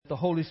the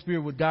Holy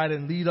Spirit would guide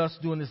and lead us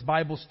during this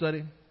Bible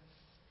study.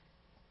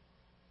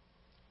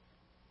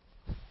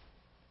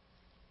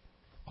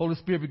 Holy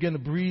Spirit, begin to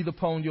breathe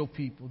upon your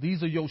people.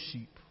 These are your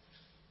sheep.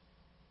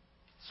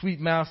 Sweet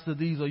Master,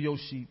 these are your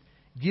sheep.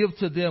 Give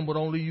to them what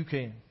only you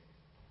can.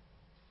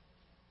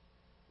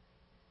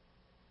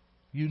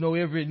 You know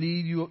every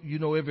need. You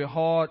know every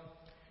heart.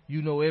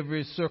 You know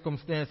every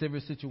circumstance,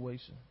 every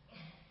situation.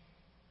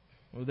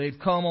 Well, they've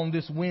come on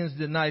this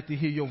Wednesday night to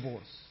hear your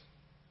voice.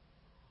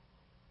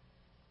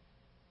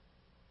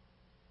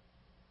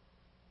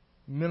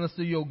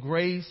 Minister your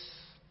grace,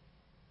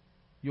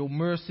 your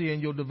mercy, and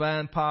your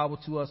divine power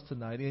to us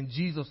tonight. In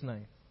Jesus'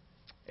 name,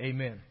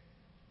 amen.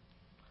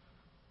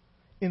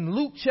 In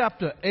Luke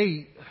chapter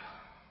 8,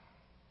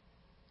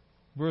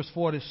 verse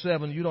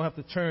 47, you don't have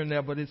to turn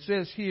there, but it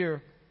says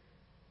here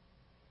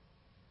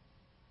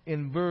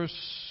in verse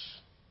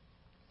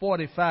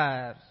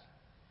 45,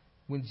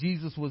 when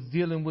Jesus was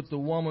dealing with the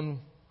woman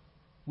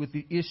with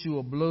the issue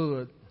of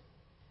blood,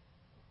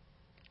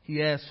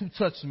 he asked, "Who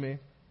touched me?"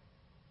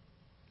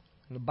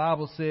 And the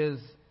Bible says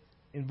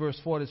in verse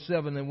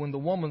 47, and when the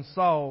woman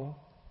saw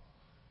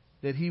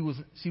that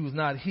she was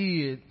not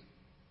hid,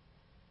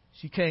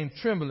 she came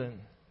trembling,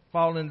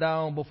 falling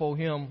down before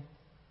him,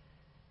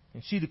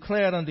 and she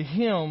declared unto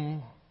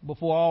him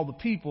before all the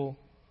people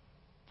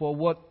for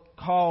what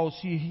cause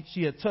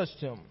she had touched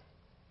him,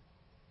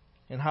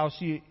 and how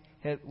she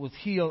was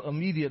healed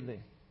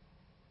immediately.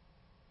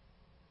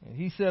 And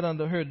he said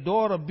unto her,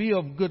 "Daughter, be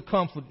of good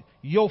comfort.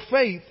 Your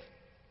faith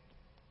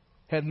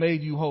had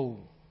made you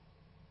whole.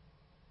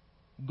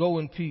 Go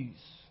in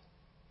peace."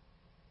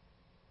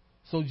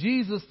 So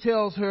Jesus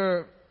tells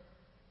her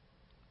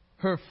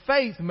her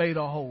faith made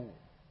her whole.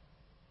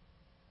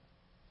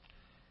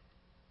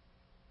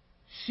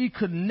 She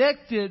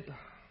connected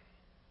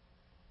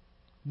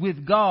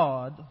with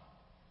God,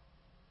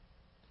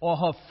 or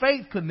her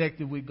faith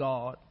connected with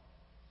God,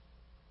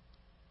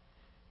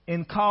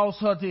 and caused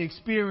her to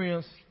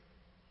experience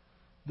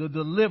the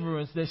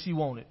deliverance that she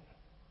wanted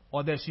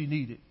or that she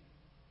needed.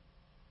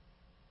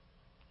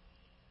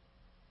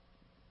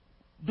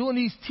 Doing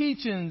these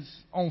teachings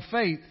on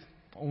faith,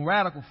 on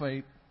radical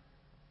faith,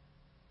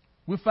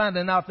 we're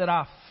finding out that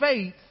our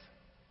faith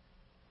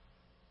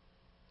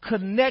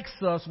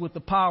connects us with the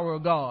power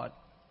of God,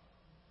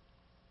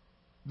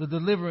 the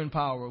delivering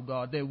power of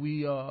God that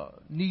we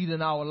need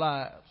in our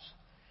lives.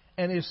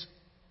 And it's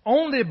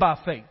only by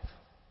faith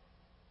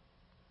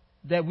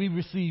that we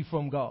receive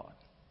from God.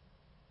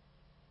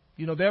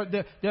 You know,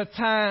 there are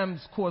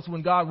times, of course,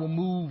 when God will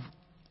move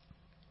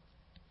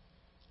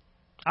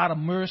out of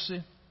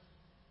mercy.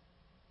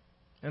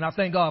 And I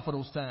thank God for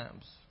those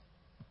times.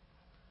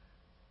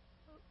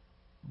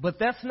 But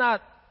that's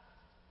not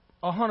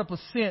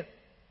 100%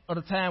 of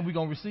the time we're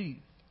going to receive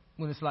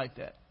when it's like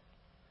that.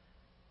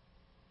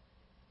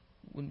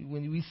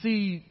 When we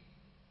see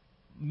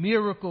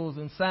miracles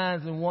and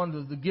signs and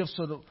wonders, the gifts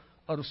of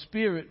the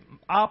Spirit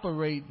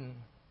operating,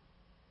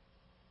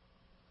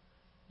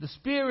 the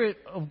Spirit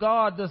of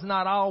God does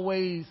not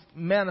always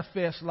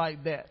manifest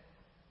like that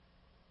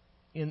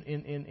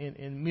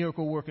in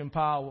miracle working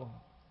power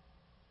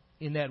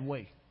in that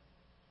way.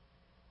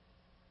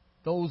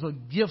 Those are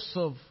gifts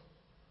of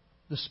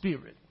the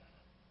Spirit.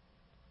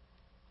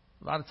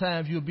 A lot of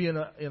times you'll be in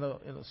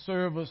a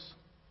service,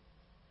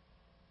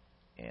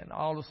 and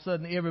all of a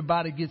sudden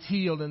everybody gets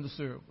healed in the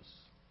service.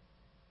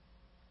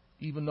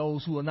 Even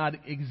those who are not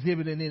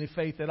exhibiting any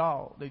faith at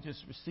all. They're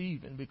just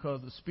receiving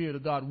because the Spirit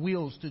of God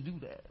wills to do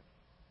that.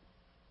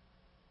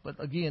 But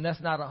again,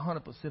 that's not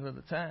 100% of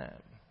the time.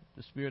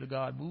 The Spirit of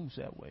God moves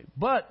that way.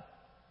 But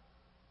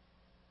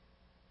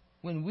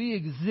when we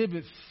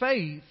exhibit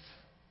faith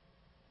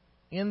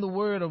in the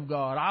Word of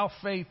God, our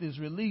faith is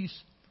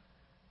released,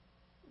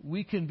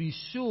 we can be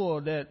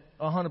sure that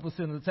 100%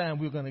 of the time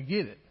we're going to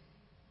get it.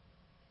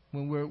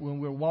 When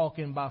we're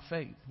walking by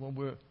faith, when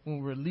we're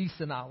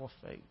releasing our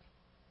faith.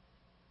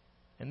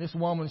 And this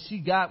woman, she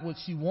got what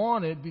she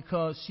wanted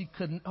because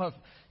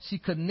she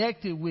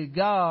connected with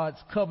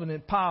God's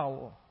covenant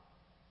power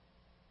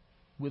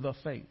with her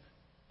faith.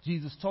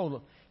 Jesus told her,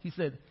 he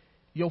said,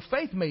 "Your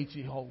faith made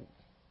you whole.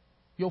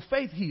 Your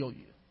faith healed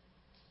you.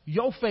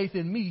 Your faith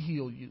in me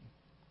healed you."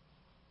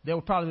 There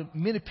were probably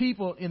many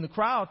people in the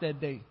crowd that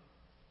day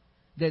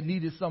that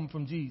needed something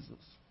from Jesus.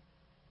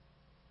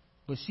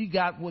 But she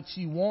got what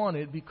she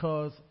wanted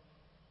because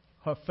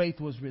her faith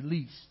was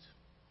released.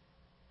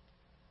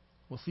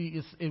 Well,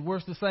 see, it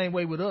works the same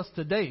way with us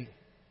today.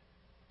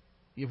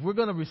 If we're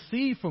going to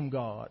receive from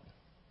God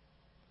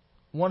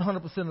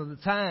 100% of the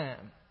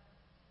time,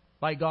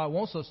 like God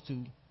wants us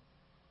to,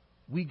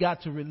 we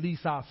got to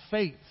release our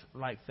faith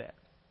like that.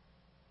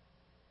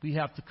 We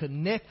have to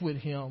connect with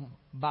Him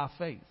by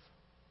faith.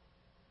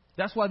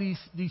 That's why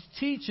these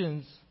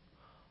teachings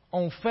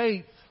on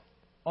faith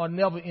are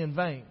never in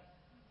vain.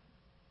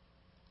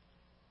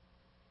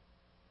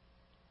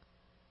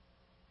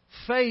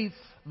 Faith,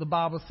 the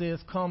Bible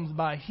says, comes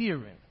by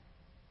hearing,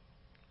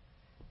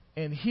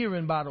 and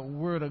hearing by the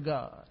Word of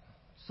God.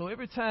 So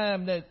every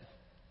time that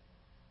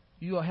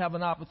you'll have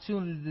an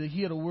opportunity to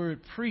hear the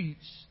word preached,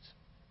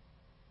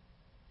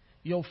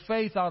 your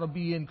faith ought to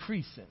be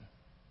increasing.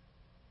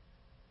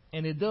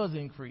 And it does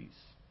increase.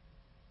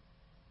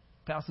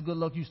 Pastor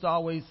Goodluck used to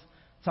always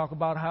talk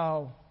about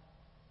how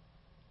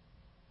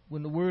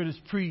when the word is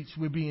preached,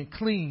 we're being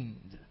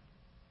cleaned.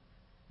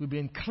 We're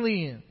being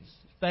cleansed.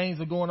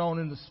 Things are going on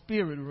in the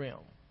spirit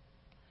realm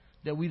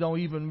that we don't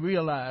even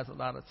realize a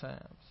lot of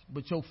times.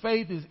 But your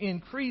faith is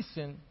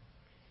increasing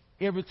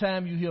every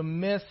time you hear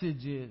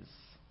messages,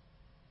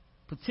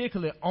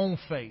 particularly on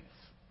faith.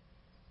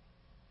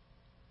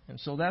 And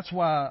so that's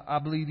why I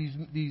believe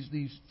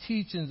these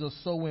teachings are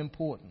so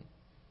important.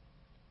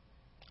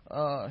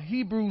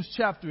 Hebrews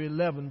chapter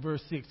 11,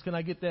 verse 6. Can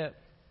I get that?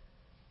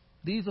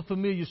 These are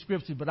familiar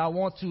scriptures, but I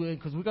want to,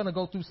 because we're going to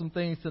go through some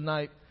things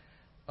tonight,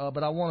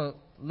 but I want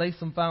to lay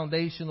some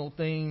foundational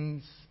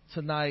things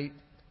tonight,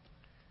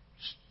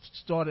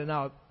 starting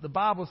out. The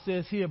Bible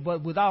says here,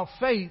 but without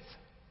faith,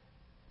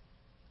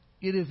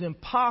 it is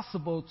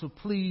impossible to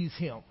please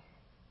him.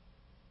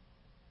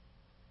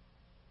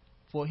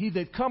 For he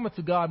that cometh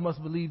to God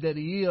must believe that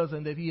he is,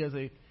 and that he is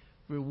a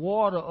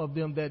rewarder of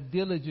them that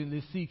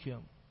diligently seek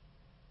him.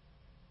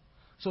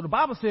 So the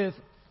Bible says,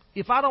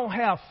 if I don't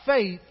have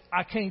faith,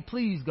 I can't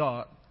please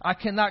God. I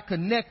cannot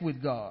connect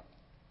with God.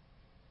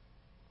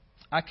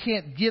 I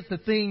can't get the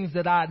things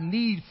that I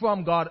need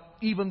from God,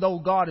 even though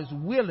God is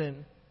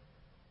willing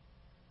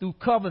through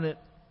covenant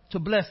to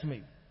bless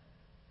me.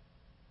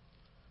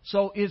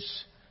 So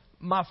it's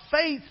my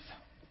faith,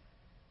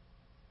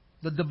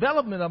 the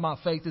development of my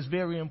faith is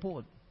very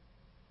important.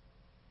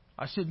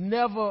 I should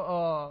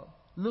never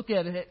look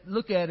at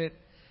it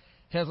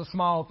as a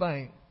small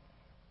thing.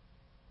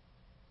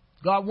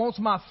 God wants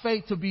my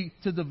faith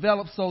to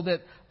develop so that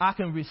I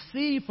can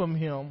receive from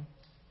him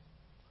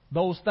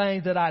those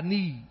things that I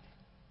need,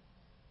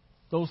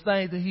 those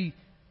things that he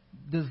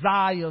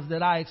desires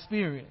that I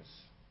experience,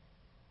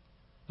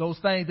 those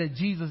things that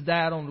Jesus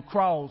died on the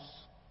cross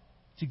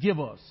to give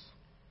us.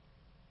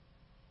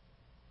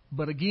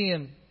 But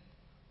again,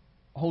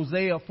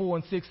 Hosea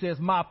 4:6 says,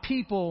 my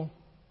people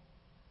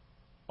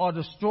are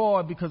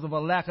destroyed because of a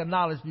lack of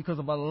knowledge, because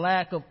of a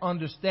lack of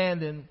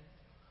understanding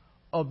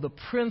of the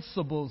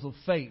principles of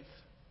faith,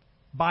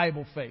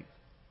 Bible faith.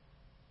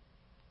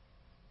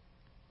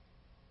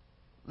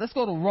 Let's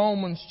go to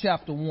Romans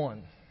chapter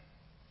 1.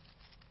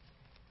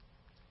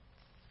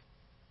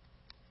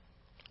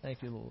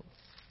 Thank you, Lord.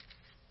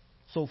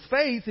 So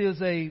faith is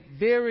a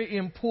very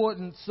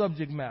important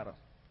subject matter.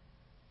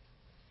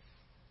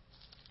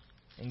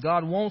 And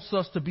God wants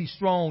us to be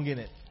strong in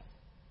it.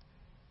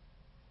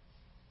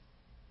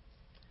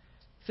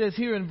 It says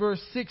here in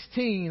verse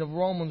 16 of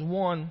Romans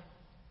 1,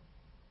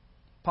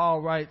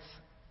 Paul writes,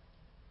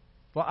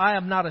 for I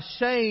am not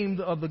ashamed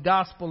of the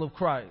gospel of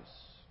Christ.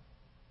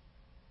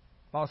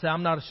 Paul said,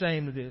 I'm not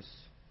ashamed of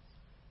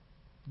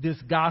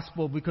this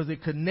gospel, because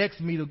it connects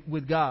me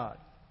with God.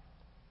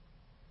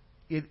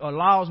 It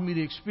allows me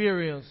to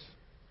experience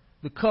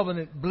the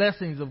covenant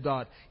blessings of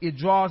God. It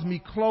draws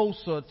me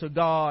closer to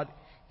God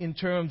in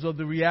terms of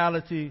the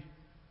reality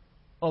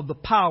of the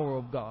power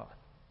of God.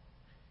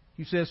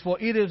 He says, for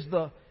it is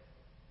the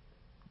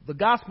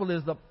gospel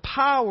is the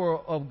power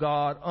of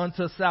God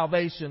unto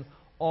salvation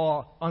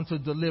or unto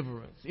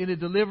deliverance. Any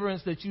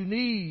deliverance that you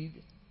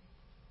need,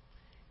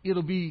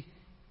 it'll be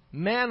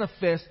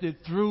manifested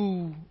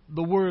through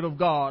the Word of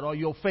God or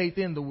your faith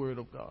in the Word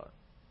of God.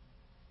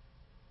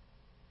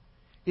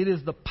 It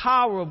is the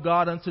power of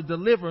God unto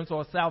deliverance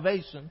or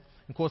salvation.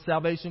 Of course,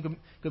 salvation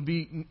can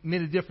be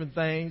many different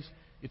things.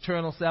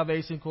 Eternal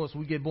salvation, of course,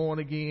 we get born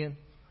again.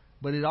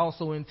 But it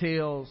also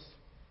entails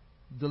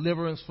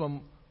deliverance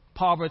from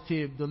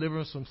poverty,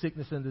 deliverance from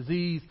sickness and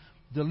disease,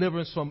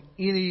 deliverance from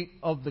any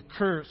of the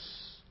curse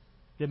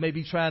that may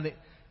be trying to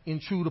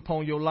intrude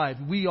upon your life.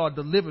 We are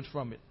delivered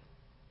from it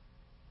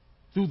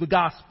through the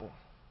gospel.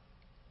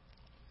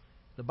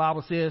 The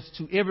Bible says,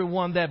 to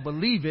everyone that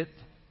believeth,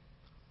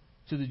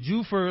 to the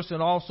Jew first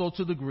and also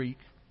to the Greek.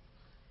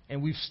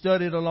 And we've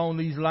studied along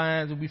these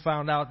lines, and we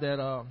found out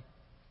that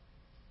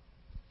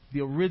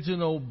the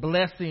original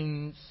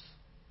blessings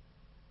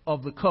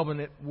of the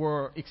covenant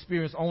were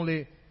experienced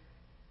only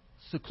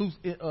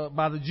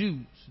by the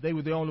Jews. They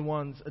were the only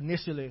ones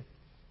initially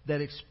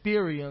that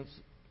experienced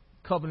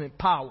covenant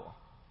power.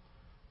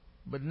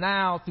 But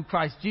now, through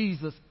Christ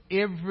Jesus,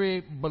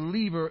 every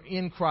believer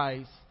in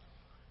Christ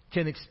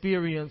can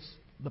experience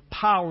the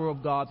power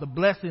of God, the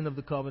blessing of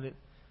the covenant,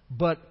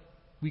 but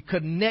we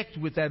connect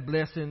with that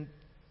blessing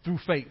through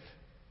faith.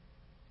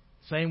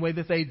 Same way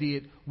that they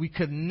did. We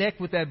connect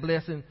with that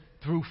blessing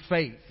through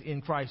faith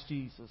in Christ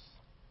Jesus.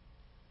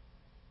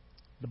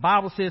 The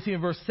Bible says here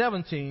in verse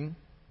 17,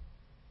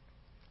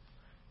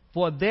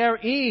 for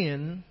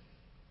therein,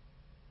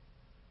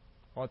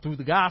 or through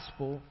the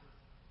gospel,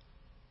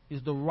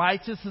 is the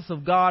righteousness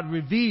of God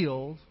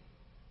revealed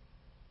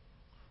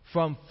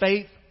from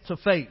faith to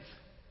faith.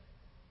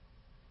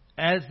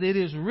 As it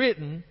is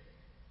written,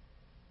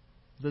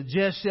 the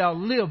just shall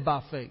live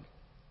by faith.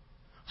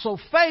 So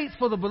faith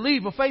for the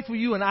believer, faith for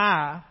you and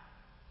I,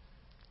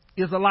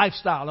 is a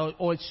lifestyle,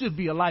 or it should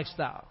be a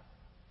lifestyle.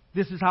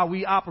 This is how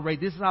we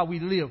operate. This is how we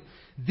live.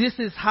 This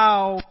is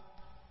how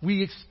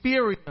we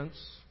experience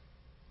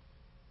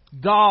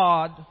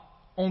God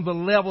on the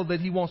level that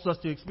He wants us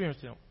to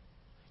experience Him.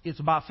 It's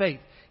by faith.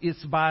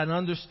 It's by an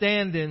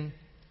understanding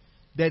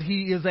that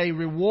He is a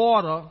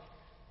rewarder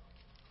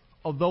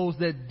of those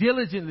that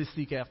diligently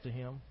seek after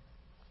Him.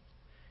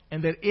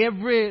 And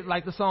that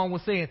like the song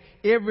was saying,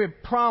 every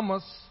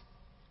promise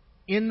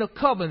in the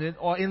covenant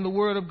or in the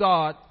Word of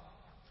God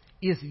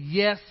is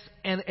yes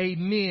and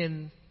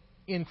amen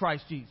in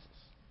Christ Jesus.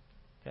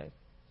 Okay?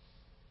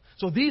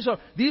 So these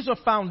are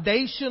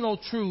foundational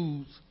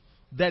truths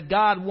that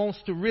God wants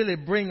to really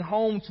bring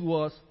home to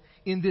us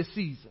in this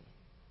season.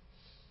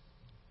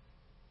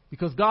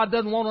 Because God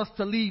doesn't want us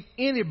to leave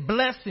any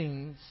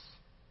blessings.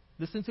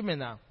 Listen to me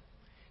now.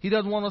 He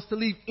doesn't want us to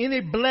leave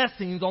any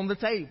blessings on the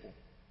table.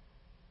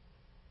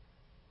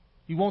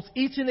 He wants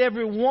each and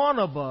every one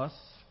of us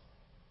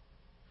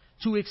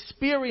to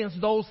experience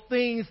those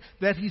things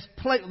that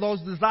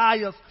those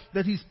desires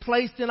that He's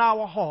placed in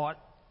our heart.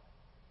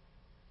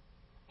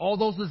 All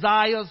those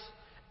desires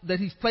that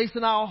He's placed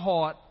in our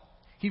heart,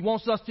 He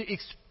wants us to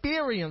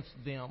experience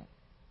them.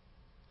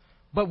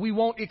 But we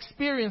won't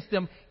experience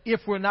them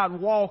if we're not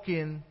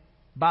walking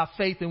by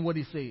faith in what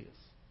He says.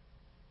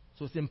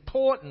 So it's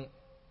important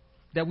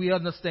that we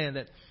understand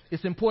that.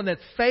 It's important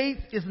that faith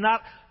is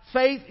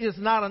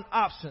not an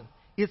option.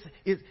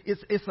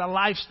 It's a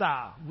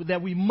lifestyle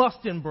that we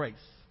must embrace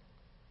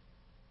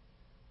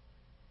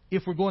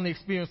if we're going to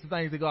experience the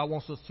things that God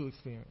wants us to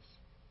experience.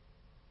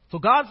 So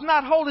God's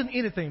not holding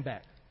anything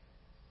back.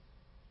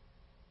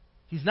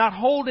 He's not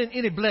holding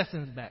any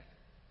blessings back.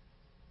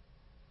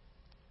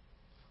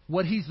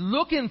 What He's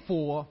looking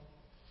for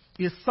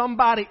is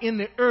somebody in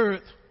the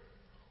earth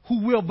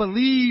who will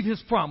believe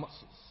His promises,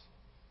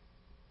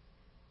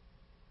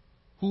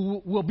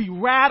 who will be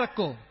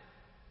radical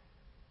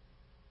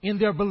in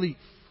their belief.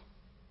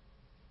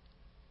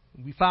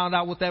 We found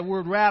out what that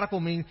word radical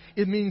means.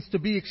 It means to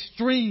be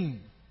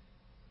extreme.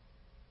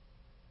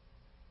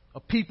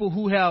 Of people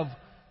who have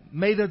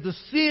made a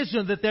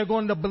decision that they're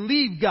going to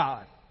believe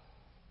God.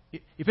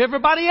 If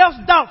everybody else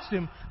doubts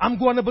Him, I'm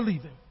going to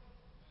believe Him.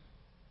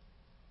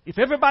 If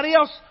everybody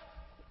else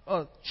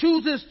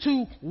chooses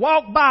to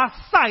walk by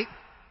sight,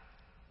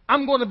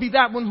 I'm going to be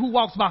that one who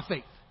walks by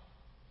faith.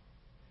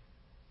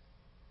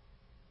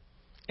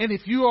 And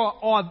if you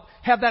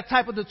have that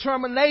type of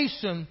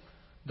determination,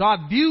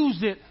 God views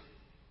it,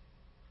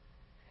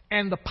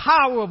 and the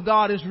power of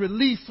God is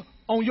released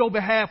on your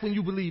behalf when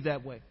you believe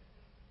that way.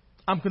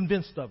 I'm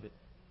convinced of it.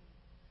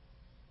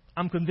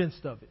 I'm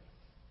convinced of it.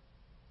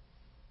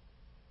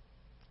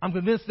 I'm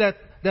convinced that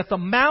the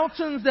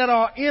mountains that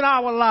are in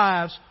our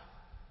lives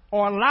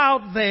are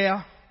allowed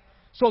there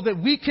so that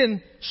we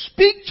can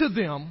speak to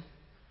them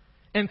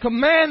and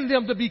command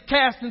them to be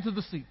cast into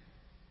the sea.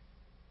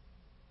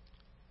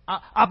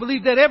 I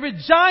believe that every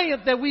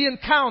giant that we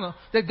encounter,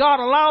 that God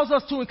allows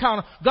us to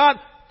encounter,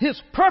 His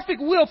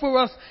perfect will for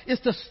us is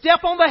to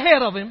step on the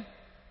head of him,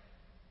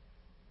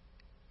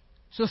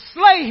 to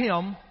slay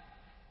him,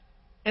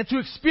 and to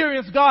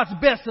experience God's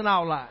best in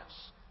our lives.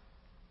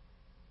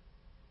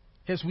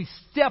 As we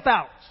step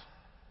out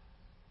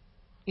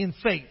in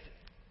faith,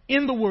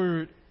 in the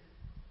Word,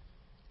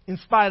 in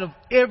spite of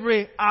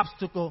every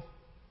obstacle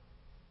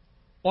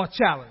or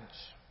challenge.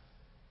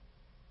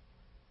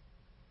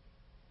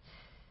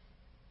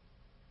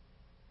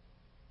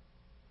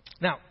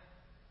 Now,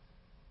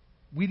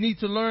 we need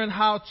to learn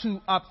how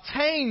to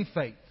obtain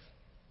faith.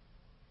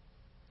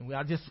 And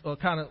I just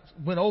kind of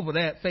went over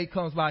that. Faith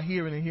comes by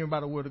hearing, and hearing by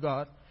the Word of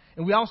God.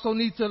 And we also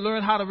need to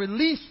learn how to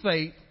release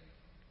faith.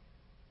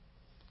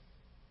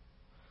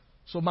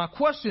 So my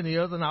question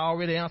is, and I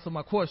already answered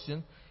my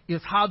question,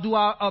 is how do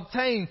I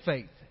obtain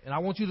faith? And I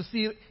want you to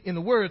see it in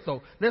the Word,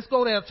 though. Let's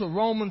go there to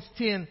Romans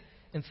 10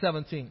 and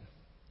 17.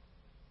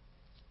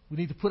 We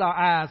need to put our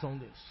eyes on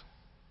this.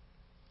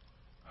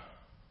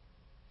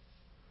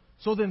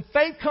 So then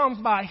faith comes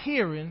by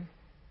hearing,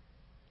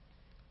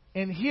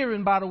 and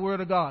hearing by the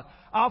Word of God.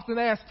 I often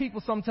ask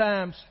people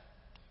sometimes,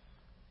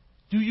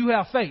 do you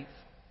have faith?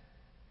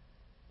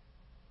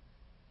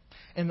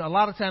 And a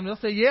lot of times they'll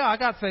say, yeah, I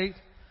got faith.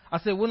 I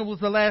said, when was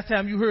the last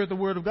time you heard the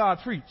Word of God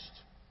preached?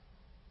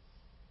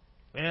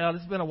 Well,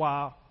 it's been a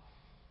while.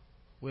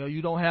 Well,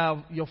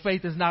 your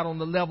faith is not on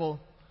the level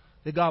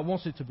that God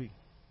wants it to be.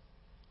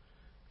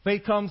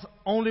 Faith comes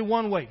only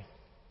one way,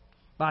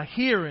 by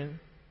hearing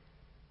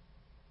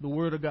the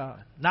Word of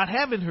God. Not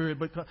having heard,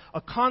 but a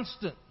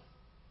constant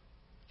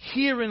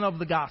hearing of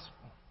the gospel.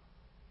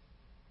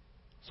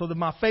 So that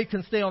my faith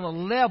can stay on a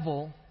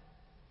level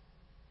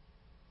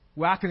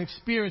where I can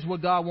experience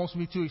what God wants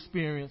me to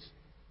experience.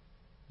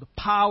 The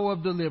power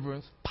of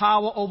deliverance,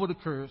 power over the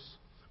curse,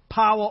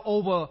 power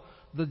over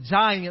the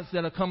giants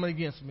that are coming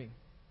against me.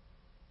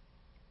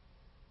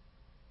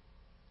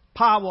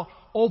 Power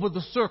over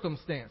the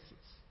circumstances.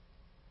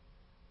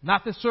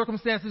 Not that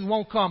circumstances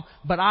won't come,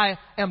 but I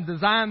am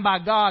designed by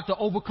God to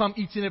overcome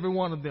each and every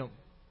one of them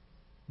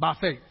by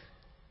faith.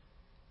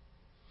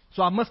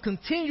 So I must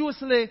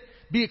continuously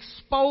be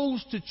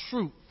exposed to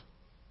truth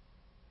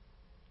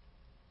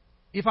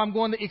if I'm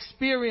going to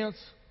experience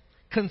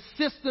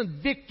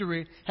consistent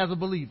victory as a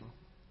believer.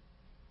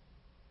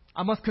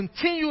 I must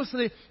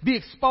continuously be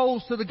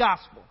exposed to the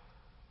gospel.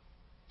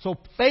 So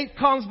faith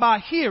comes by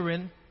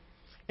hearing,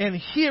 and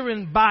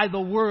hearing by the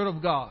word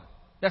of God.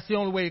 That's the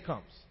only way it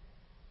comes.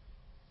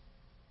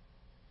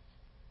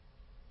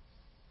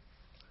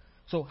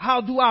 So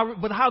how do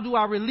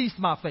I release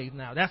my faith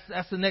now?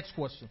 That's the next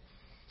question.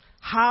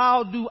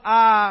 How do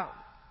I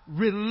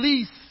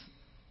release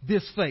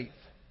this faith?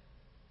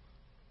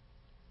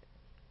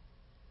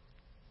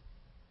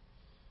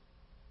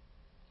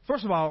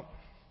 First of all,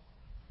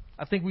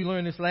 I think we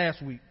learned this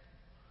last week.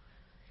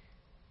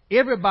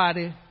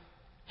 Everybody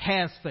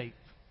has faith.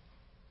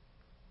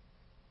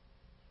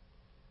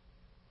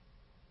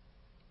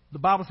 The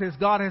Bible says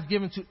God has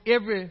given to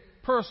every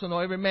person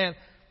or every man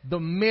the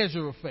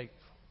measure of faith.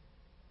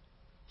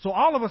 So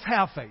all of us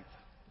have faith.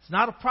 It's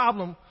not a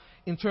problem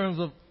in terms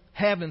of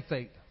having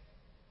faith.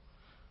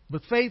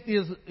 But faith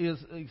is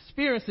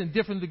experienced in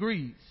different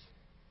degrees.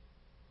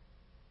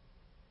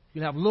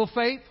 You can have little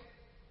faith,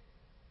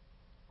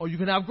 or you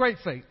can have great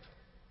faith.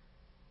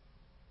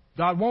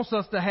 God wants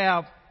us to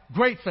have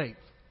great faith.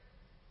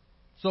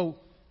 So,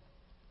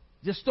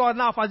 just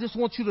starting off, I just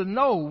want you to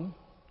know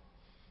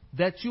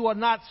that you are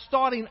not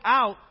starting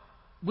out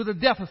with a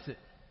deficit.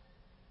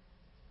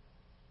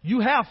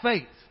 You have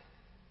faith.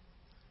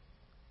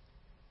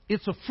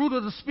 It's a fruit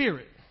of the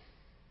Spirit.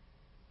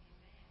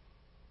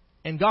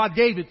 And God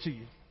gave it to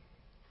you.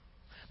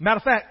 Matter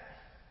of fact,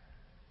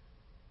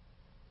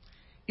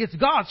 it's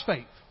God's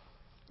faith.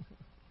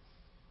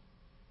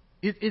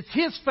 It's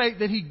His faith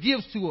that He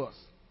gives to us.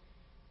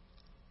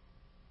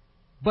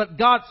 But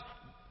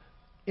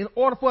in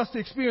order for us to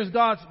experience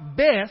God's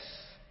best,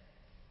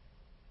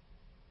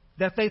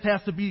 that faith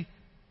has to be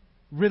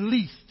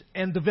released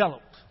and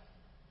developed.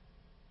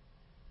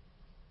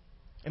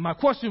 And my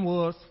question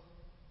was,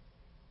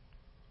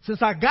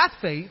 since I got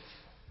faith,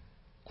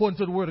 according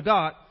to the Word of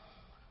God,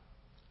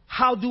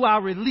 how do I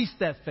release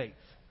that faith?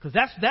 Because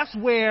that's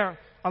where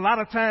a lot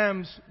of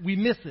times we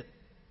miss it.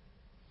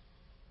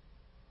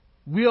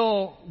 We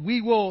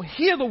will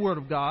hear the Word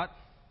of God.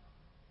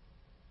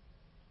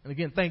 And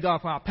again, thank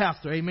God for our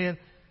pastor, amen.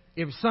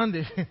 Every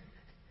Sunday,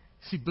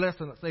 she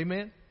blessing us,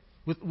 amen.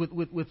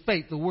 With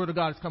faith, the Word of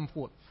God is coming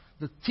forth.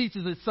 The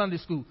teachers at Sunday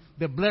school,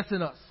 they're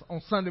blessing us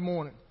on Sunday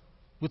morning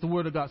with the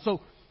Word of God.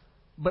 So,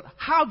 but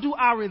how do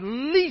I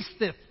release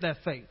that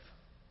faith?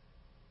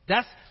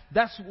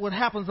 That's what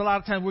happens a lot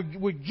of times.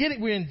 We're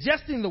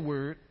ingesting the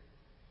Word.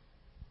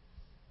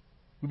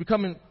 We're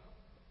becoming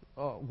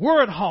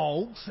word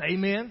hogs,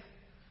 amen.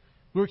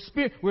 We're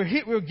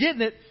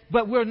getting it,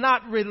 but we're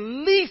not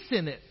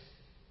releasing it.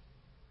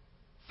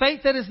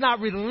 Faith that is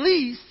not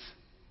released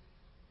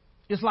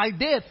is like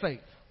dead faith.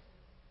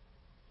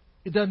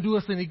 It doesn't do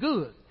us any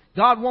good.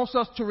 God wants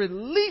us to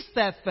release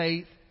that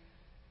faith,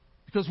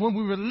 because when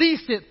we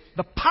release it,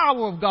 the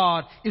power of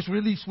God is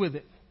released with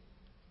it.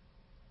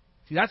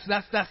 See, that's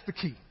the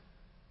key.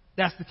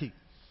 That's the key.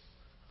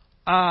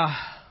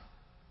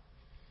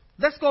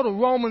 Let's go to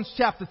Romans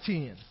chapter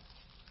 10.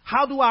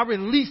 How do I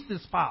release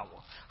this power?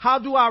 How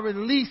do I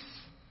release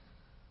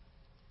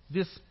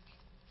this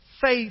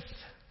faith,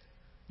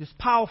 this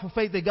powerful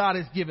faith that God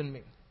has given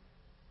me?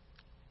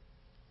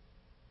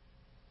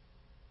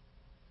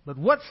 But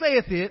what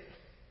saith it?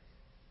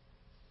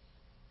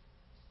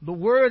 The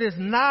word is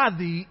nigh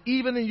thee,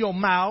 even in your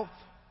mouth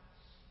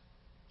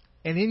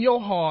and in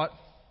your heart.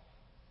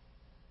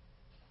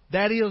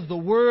 That is the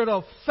word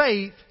of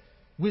faith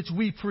which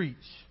we preach.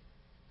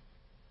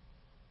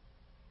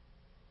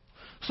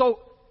 So,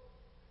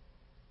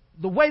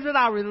 the way that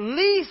I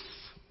release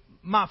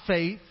my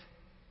faith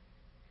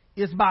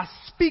is by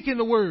speaking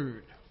the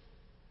word.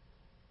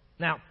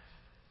 Now,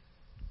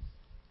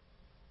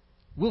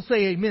 we'll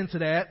say amen to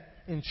that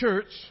in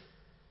church.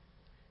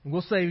 And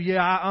we'll say,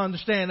 yeah, I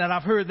understand that.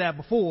 I've heard that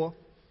before.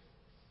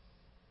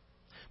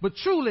 But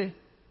truly,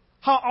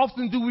 how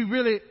often do we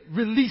really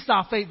release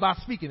our faith by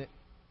speaking it?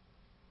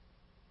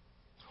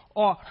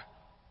 Or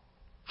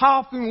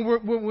how often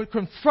when we're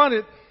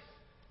confronted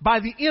by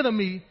the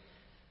enemy,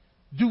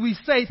 do we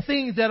say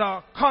things that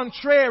are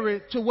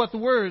contrary to what the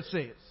word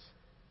says?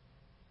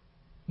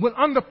 When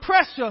under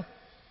pressure,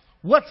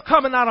 what's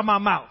coming out of my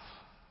mouth?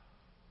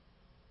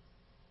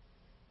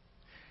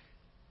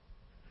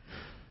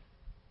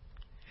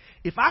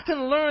 If I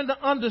can learn to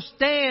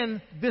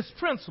understand this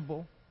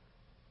principle,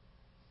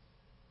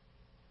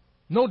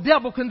 no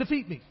devil can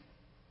defeat me.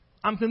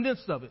 I'm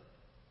convinced of it.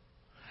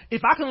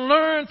 If I can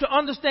learn to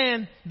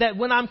understand that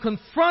when I'm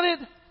confronted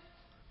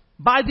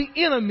by the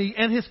enemy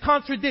and his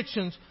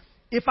contradictions,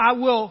 if I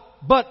will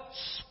but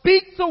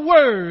speak the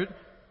word,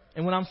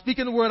 and when I'm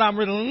speaking the word, I'm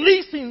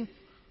releasing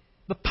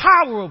the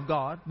power of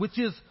God, which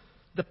is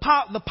the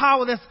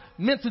power that's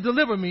meant to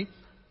deliver me.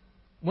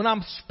 When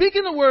I'm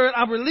speaking the word,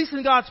 I'm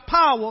releasing God's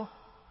power,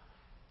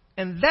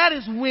 and that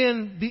is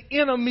when the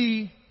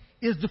enemy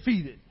is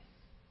defeated.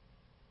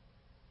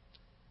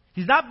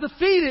 He's not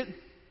defeated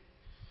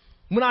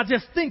when I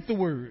just think the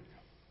word.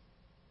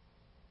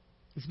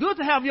 It's good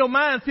to have your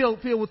mind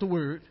filled with the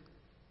word.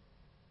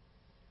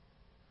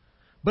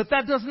 But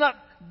that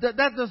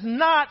does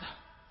not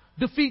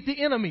defeat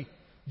the enemy.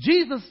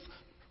 Jesus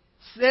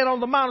said on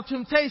the Mount of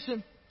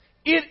Temptation,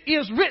 it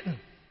is written.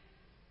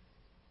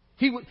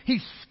 He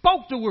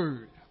spoke the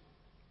word.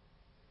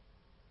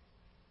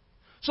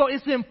 So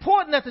it's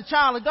important that the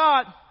child of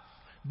God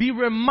be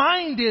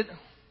reminded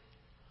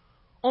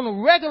on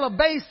a regular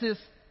basis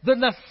the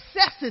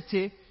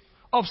necessity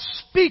of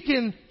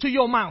speaking to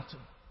your mountain.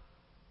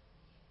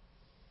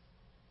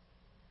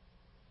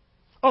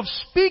 Of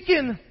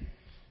speaking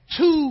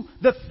to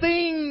the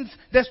things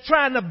that's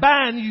trying to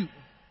bind you.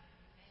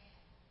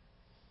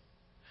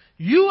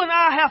 You and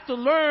I have to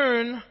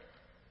learn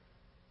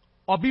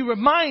or be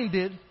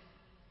reminded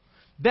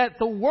that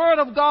the Word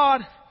of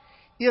God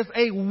is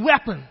a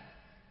weapon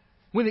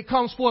when it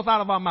comes forth out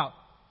of our mouth.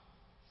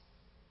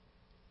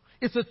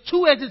 It's a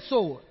two-edged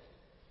sword.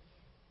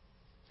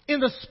 In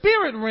the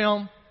spirit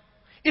realm,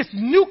 it's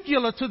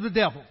nuclear to the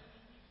devil.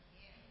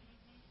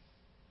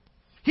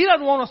 He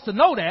doesn't want us to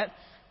know that.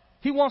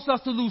 He wants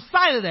us to lose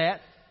sight of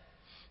that.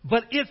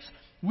 But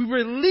we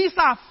release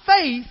our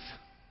faith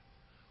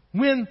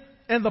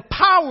and the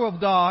power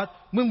of God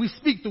when we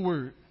speak the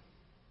word.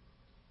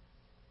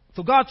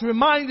 So God's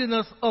reminding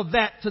us of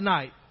that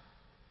tonight.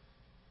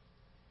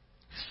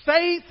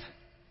 Faith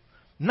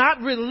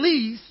not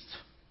released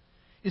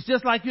is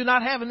just like you're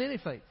not having any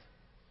faith.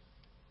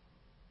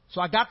 So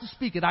I got to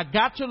speak it. I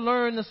got to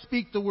learn to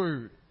speak the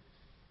word.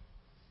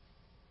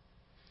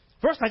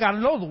 First, I got to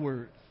know the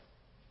word.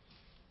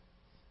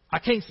 I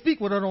can't speak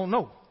what I don't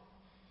know.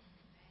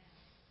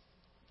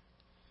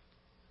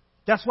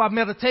 That's why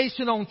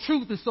meditation on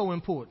truth is so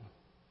important.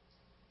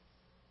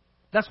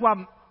 That's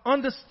why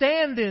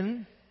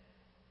understanding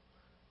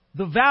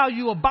the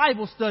value of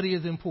Bible study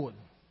is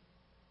important.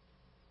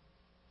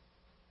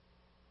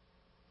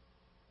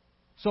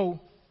 So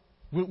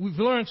we've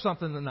learned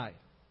something tonight.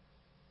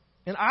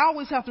 And I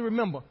always have to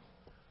remember,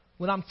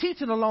 when I'm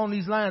teaching along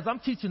these lines, I'm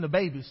teaching the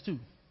babies too.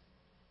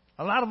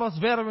 A lot of us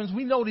veterans,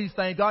 we know these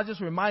things. God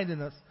just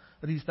reminding us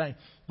of these things.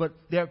 But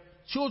there are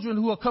children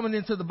who are coming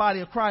into the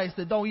body of Christ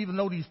that don't even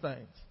know these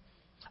things.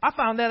 I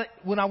found that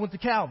when I went to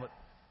Calvert.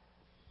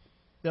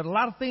 That a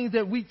lot of things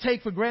that we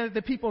take for granted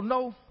that people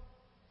know,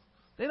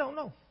 they don't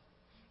know.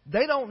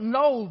 They don't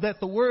know that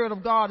the Word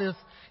of God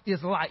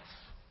is life.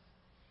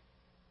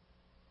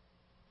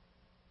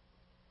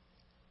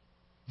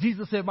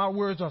 Jesus said, my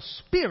words are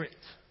spirit,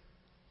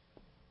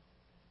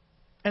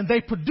 and they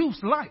produce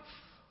life.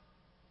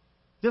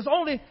 The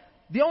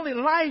only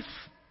life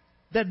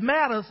that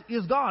matters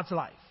is God's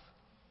life.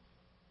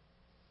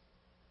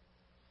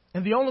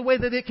 And the only way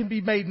that it can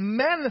be made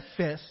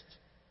manifest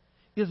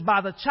is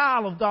by the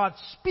child of God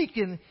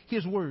speaking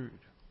His word.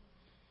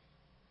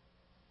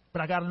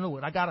 But I got to know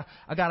it. I got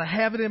to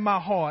have it in my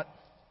heart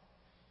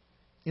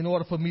in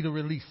order for me to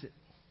release it.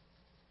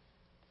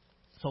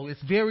 So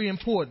it's very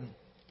important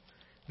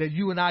that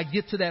you and I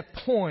get to that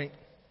point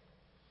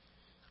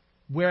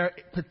where,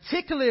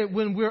 particularly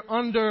when we're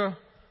under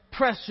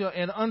pressure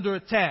and under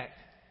attack,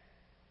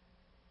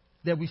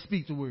 that we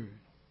speak the word.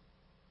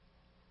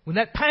 When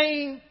that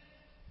pain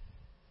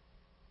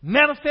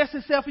manifests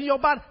itself in your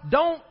body,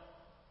 don't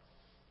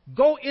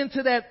go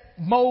into that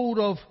mode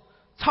of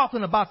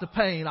talking about the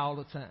pain all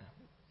the time.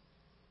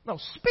 No,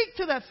 speak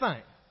to that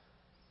thing.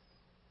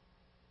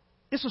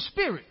 It's a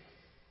spirit.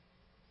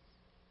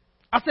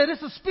 I said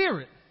it's a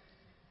spirit.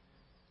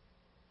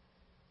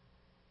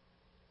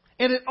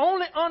 And it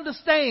only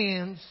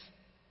understands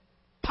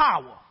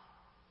power.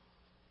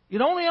 It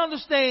only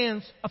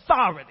understands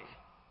authority.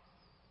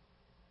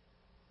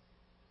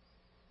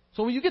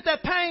 So when you get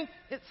that pain,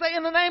 say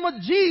in the name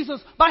of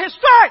Jesus, by His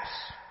stripes,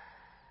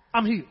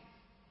 I'm healed.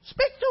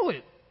 Speak to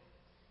it.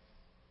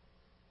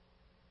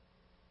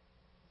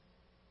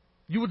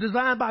 You were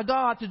designed by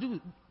God to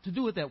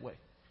do it that way.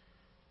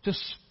 To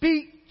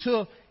speak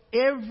to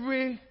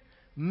every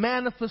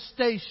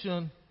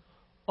manifestation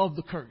of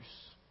the curse.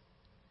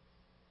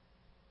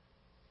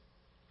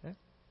 Okay?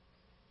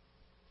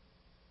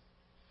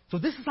 So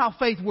this is how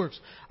faith works.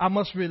 I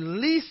must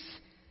release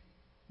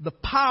the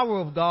power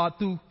of God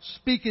through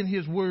speaking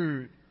His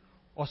word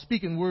or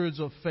speaking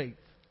words of faith.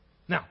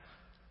 Now,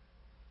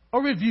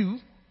 a review.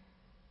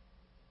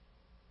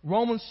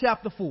 Romans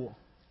chapter 4.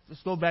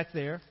 Let's go back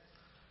there.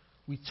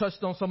 We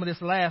touched on some of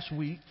this last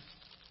week.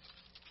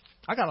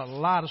 I got a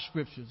lot of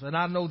scriptures, and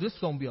I know this is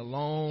going to be a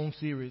long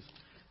series.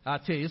 I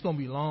tell you, it's going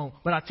to be long.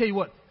 But I tell you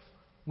what,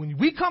 when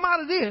we come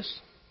out of this,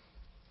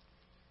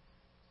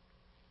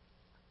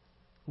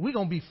 we're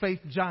going to be faith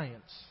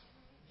giants.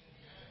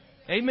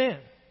 Amen.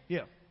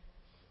 Yeah.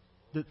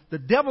 The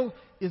devil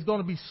is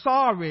going to be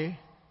sorry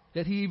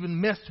that he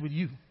even messed with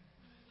you.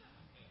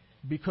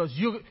 Because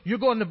you're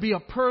going to be a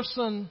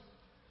person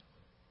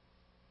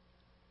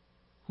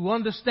who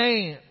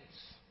understands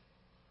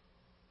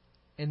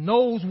and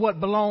knows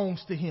what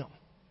belongs to him.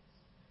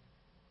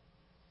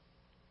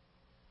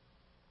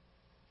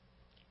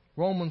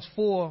 Romans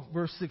 4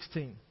 verse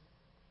 16.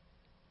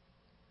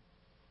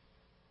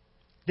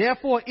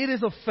 Therefore, it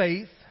is of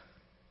faith,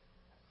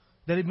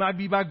 that it might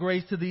be by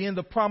grace, to the end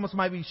the promise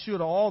might be sure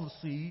to all the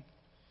seed,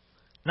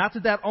 not to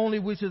that only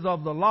which is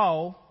of the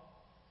law,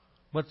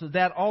 but to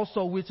that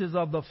also which is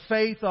of the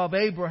faith of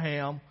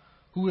Abraham,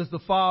 who is the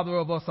father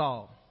of us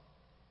all.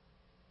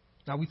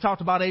 Now, we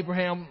talked about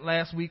Abraham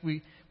last week.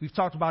 We've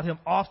talked about him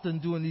often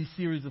during these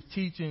series of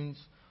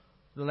teachings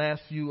the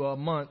last few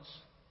months.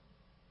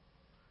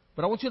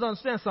 But I want you to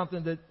understand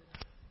something, that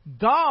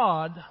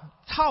God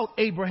taught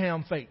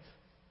Abraham faith.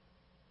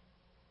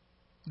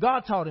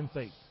 God taught him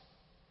faith.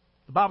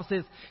 The Bible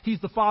says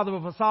he's the father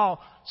of us all,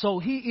 so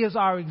he is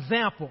our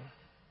example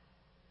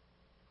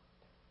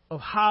of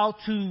how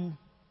to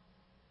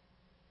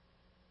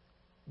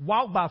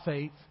walk by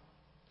faith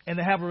and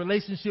to have a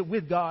relationship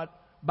with God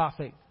by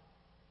faith.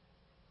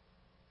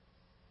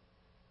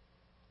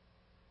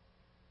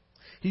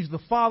 He's the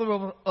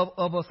father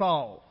of us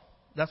all.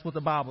 That's what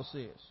the Bible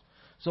says.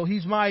 So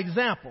he's my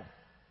example.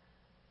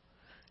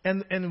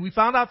 And we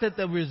found out that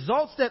the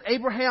results that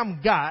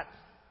Abraham got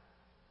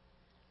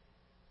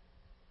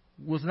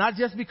was not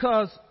just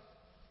because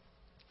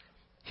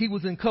he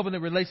was in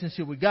covenant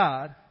relationship with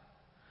God,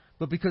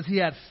 but because he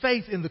had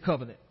faith in the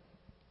covenant.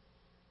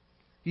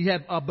 He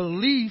had a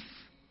belief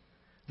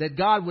that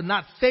God would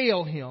not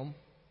fail him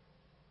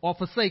or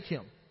forsake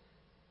him.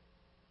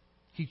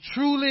 He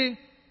truly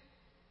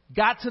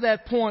got to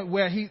that point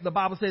where the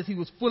Bible says he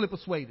was fully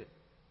persuaded.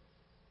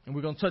 And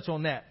we're going to touch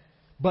on that.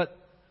 But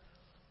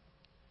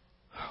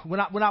when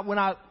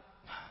I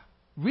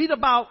read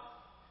about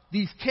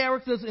these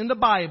characters in the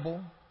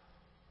Bible,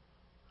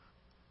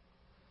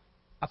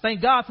 I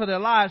thank God for their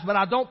lives, but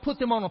I don't put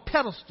them on a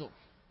pedestal.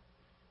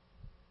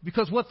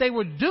 Because what they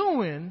were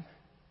doing,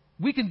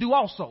 we can do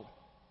also.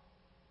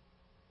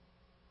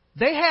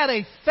 They had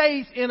a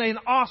faith in an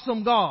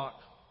awesome God.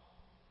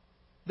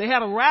 They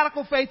had a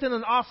radical faith in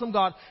an awesome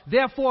God.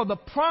 Therefore, the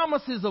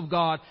promises of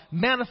God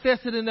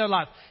manifested in their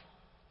life.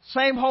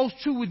 Same holds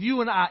true with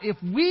you and I. If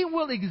we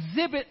will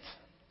exhibit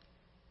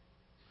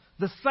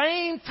the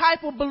same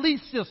type of belief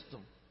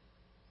system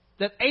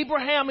that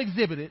Abraham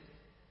exhibited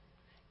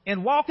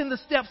and walk in the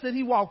steps that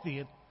he walked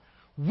in,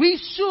 we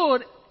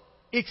should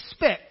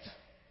expect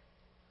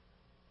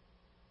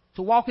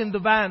to walk in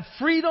divine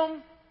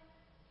freedom,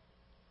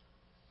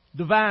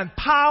 divine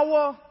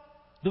power,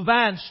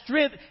 divine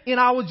strength in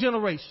our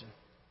generation.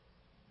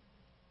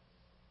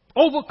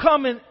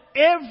 Overcoming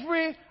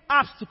every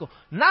obstacle.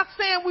 Not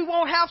saying we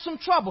won't have some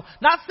trouble.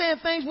 Not saying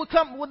things will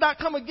not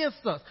come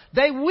against us.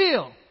 They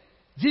will.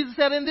 Jesus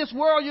said, in this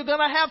world you're going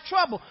to have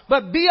trouble,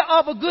 but be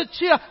of a good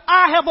cheer.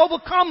 I have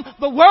overcome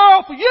the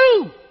world for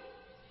you.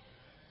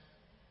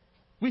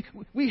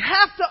 We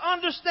have to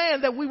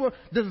understand that we were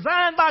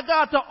designed by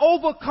God to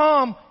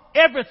overcome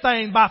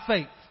everything by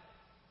faith.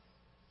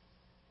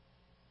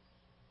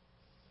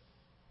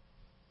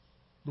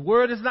 The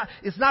word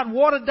it's not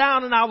watered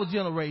down in our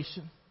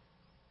generation.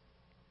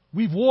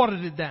 We've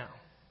watered it down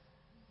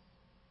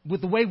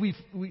with the way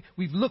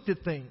we've looked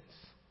at things.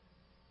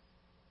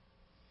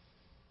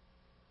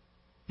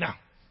 Now,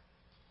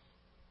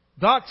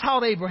 God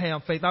taught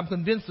Abraham faith. I'm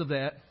convinced of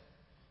that.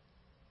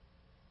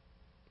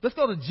 Let's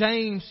go to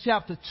James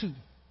chapter 2.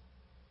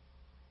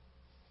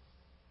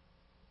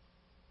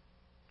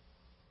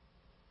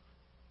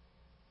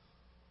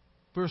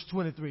 Verse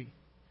 23.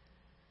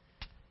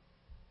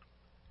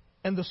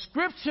 And the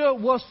scripture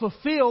was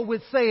fulfilled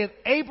which saith,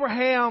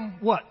 Abraham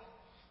what?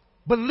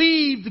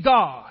 Believed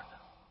God.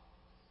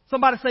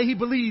 Somebody say he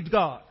believed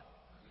God.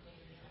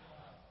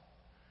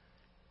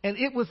 And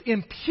it was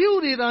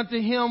imputed unto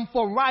him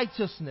for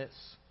righteousness.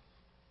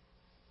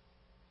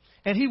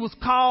 And he was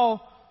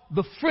called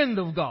the friend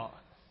of God.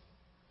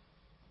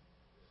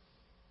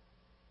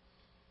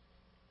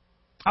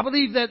 I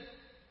believe that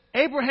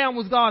Abraham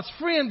was God's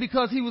friend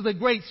because he was a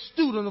great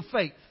student of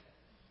faith.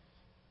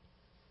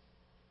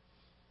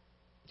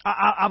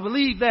 I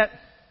believe that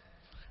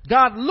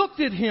God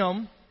looked at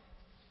him,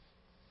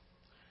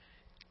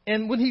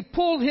 and when he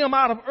pulled him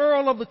out of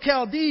Ur of the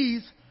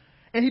Chaldees,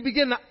 and he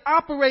began to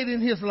operate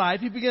in his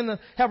life, he began to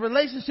have a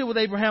relationship with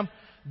Abraham,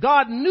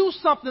 God knew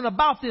something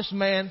about this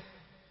man,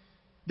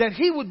 that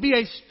he would be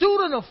a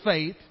student of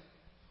faith.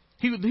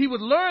 He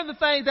would learn the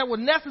things that were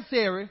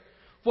necessary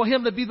for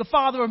him to be the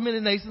father of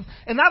many nations.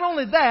 And not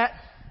only that,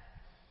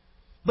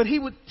 but he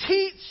would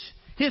teach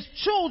his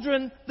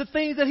children the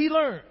things that he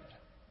learned.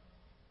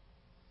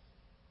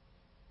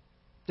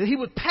 That he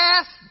would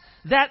pass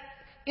that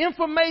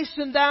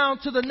information down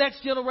to the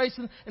next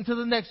generation and to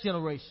the next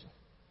generation.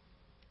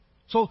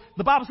 So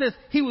the Bible says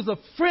he was a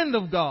friend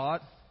of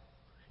God,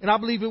 and I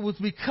believe it was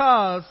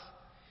because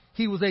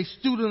he was a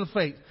student of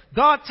faith.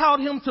 God taught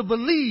him to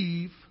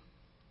believe,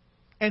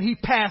 and he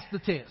passed the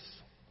test.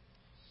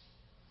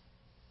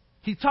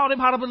 He taught him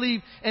how to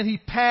believe, and he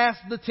passed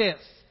the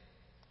test.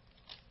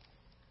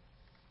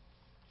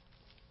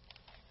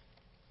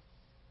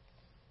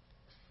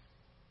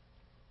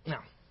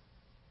 Now,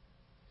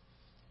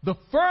 the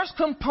first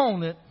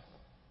component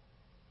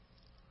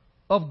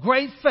of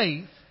great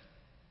faith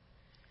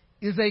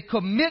is a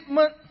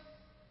commitment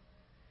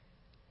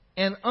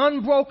an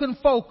unbroken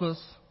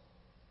focus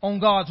on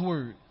God's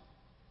word.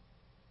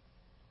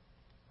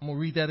 I'm going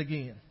to read that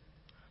again.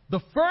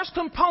 The first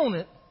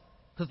component,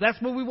 because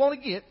that's where we want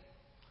to get.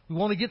 We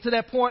want to get to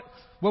that point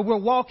where we're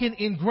walking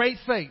in great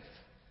faith,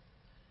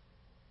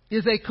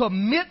 is a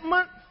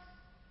commitment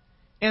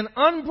and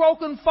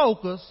unbroken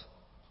focus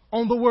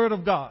on the Word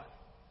of God.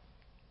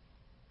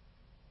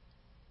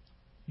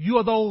 You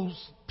are those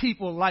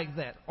people like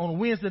that. On a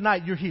Wednesday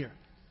night, you're here.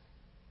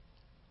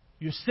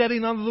 You're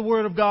sitting under the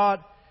Word of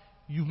God.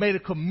 You've made a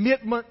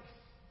commitment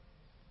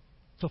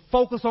to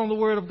focus on the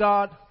Word of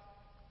God.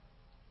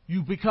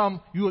 You've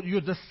become,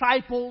 you're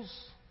disciples.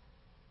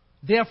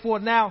 Therefore,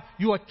 now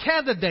you are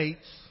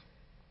candidates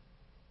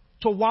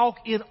to walk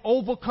in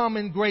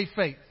overcoming great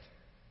faith.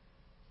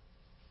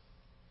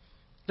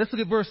 Let's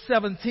look at verse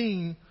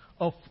 17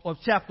 of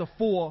chapter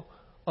 4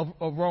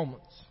 of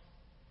Romans.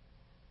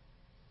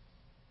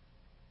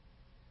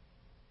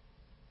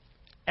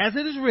 As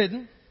it is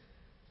written,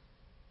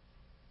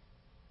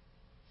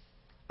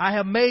 I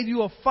have made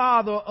you a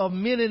father of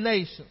many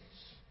nations.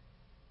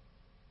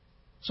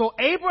 So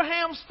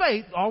Abraham's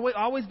faith,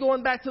 always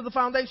going back to the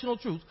foundational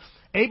truth,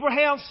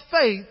 Abraham's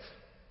faith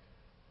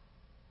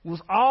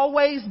was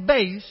always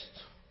based,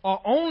 or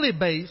only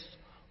based,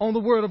 on the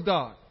Word of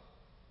God.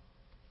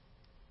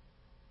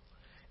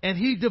 And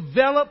he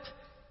developed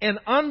an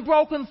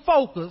unbroken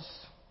focus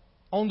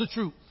on the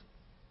truth.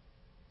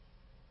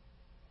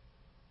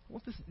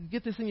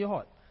 Get this in your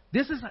heart.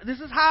 This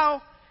is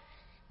how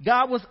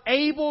God was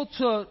able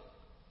to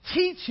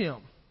teach him.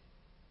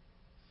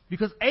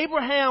 Because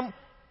Abraham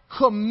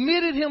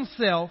committed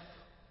himself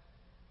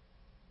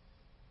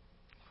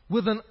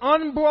with an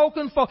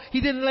unbroken focus.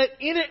 He didn't let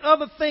any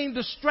other thing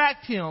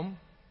distract him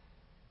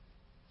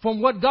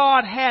from what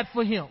God had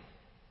for him.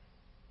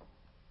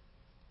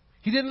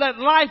 He didn't let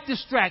life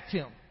distract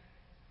him.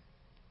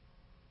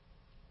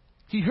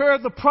 He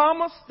heard the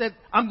promise that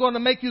I'm going to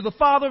make you the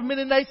father of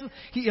many nations.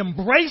 He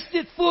embraced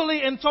it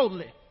fully and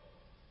totally.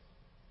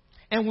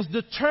 And was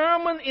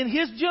determined in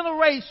his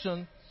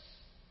generation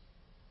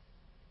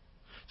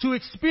to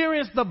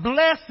experience the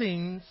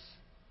blessings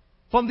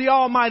from the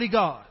Almighty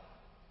God.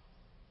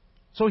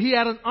 So he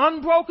had an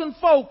unbroken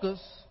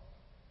focus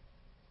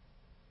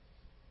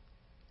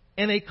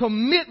and a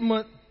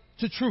commitment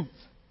to truth.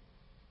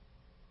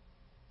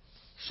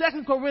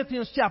 2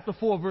 Corinthians chapter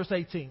 4, verse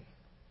 18.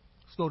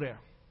 Let's go there.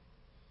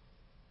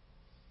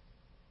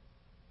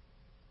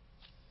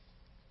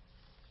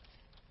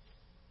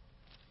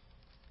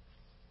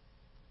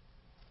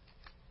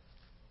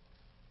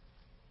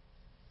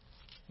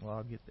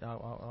 Well,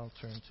 I'll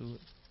turn to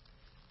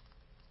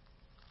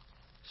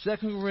it.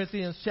 2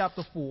 Corinthians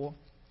chapter 4,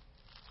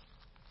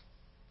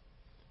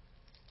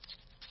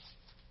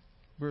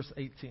 verse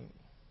 18.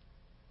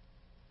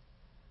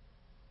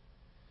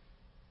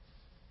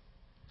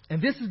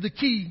 And this is the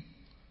key,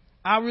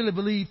 I really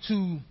believe,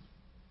 to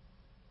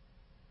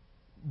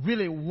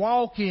really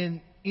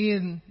walking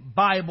in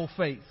Bible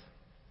faith.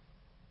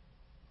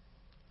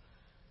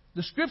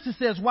 The scripture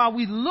says, while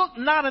we look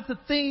not at the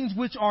things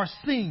which are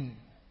seen,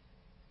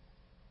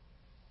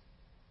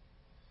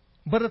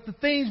 but at the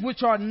things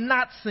which are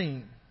not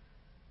seen.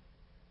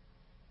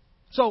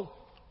 So,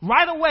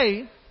 right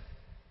away,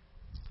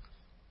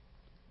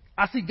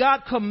 I see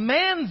God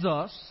commands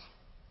us,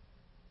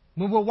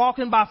 when we're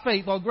walking by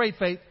faith or great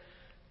faith,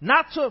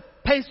 not to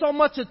pay so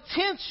much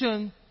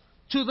attention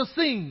to the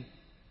seen.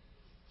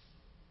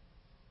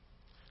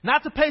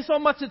 Not to pay so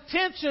much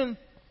attention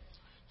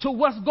to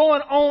what's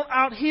going on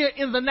out here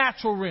in the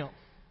natural realm.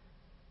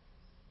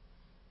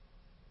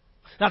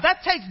 Now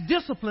that takes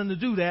discipline to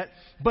do that,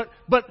 but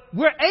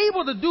we're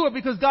able to do it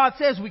because God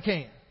says we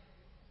can.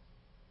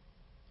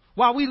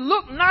 While we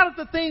look not at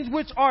the things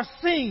which are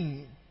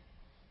seen,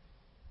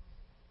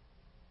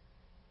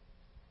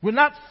 we're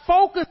not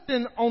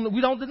focusing on,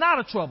 we don't deny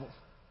the trouble.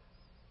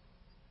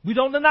 We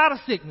don't deny the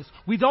sickness.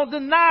 We don't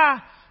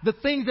deny the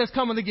things that's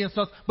coming against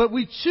us, but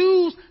we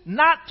choose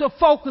not to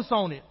focus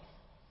on it.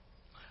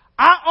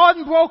 Our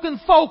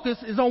unbroken focus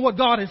is on what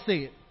God has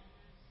said.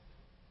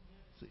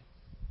 See.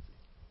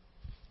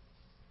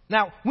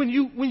 Now, when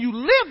you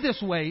live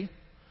this way,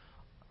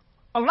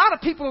 a lot of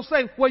people will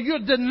say, well, you're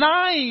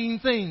denying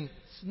things.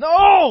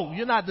 No,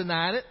 you're not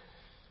denying it.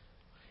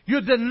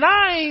 You're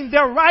denying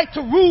their right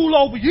to rule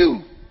over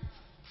you.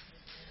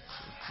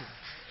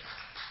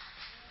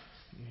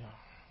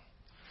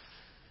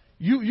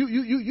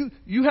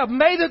 You have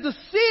made a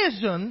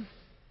decision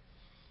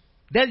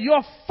that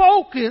your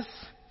focus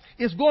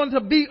is going to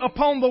be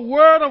upon the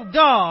Word of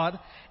God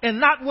and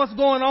not what's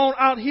going on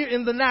out here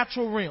in the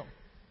natural realm.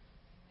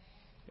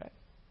 Okay.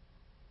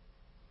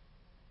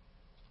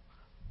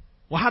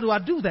 Well, how do I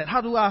do that?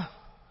 How do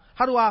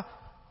I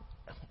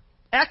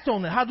act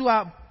on it? How do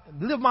I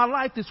live my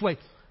life this way?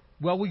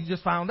 Well, we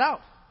just found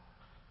out.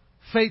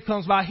 Faith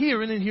comes by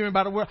hearing, and hearing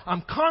by the Word.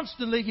 I'm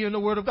constantly hearing the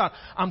Word of God.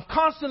 I'm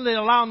constantly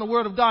allowing the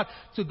Word of God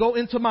to go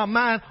into my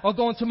mind or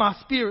go into my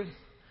spirit.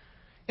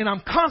 And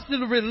I'm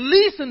constantly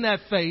releasing that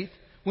faith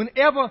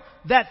whenever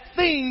that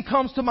thing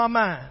comes to my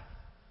mind.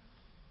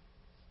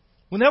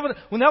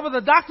 Whenever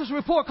the doctor's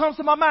report comes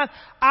to my mind,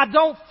 I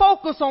don't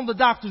focus on the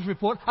doctor's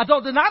report. I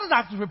don't deny the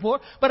doctor's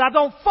report, but I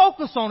don't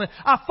focus on it.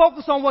 I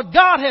focus on what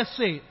God has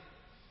said.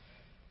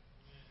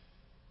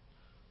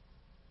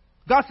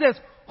 God says,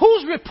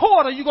 whose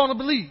report are you going to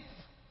believe?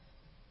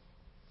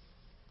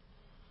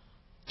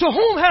 To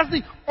whom has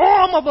the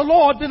arm of the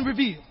Lord been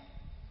revealed?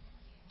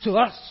 To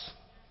us.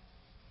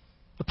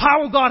 The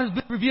power of God has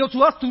been revealed to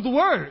us through the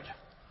Word.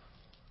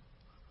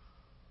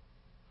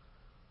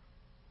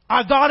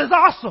 Our God is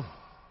awesome.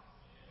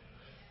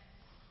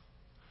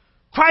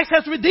 Christ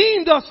has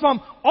redeemed us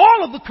from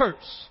all of the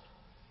curse,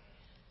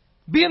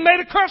 being made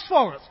a curse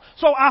for us.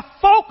 So I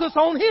focus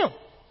on Him.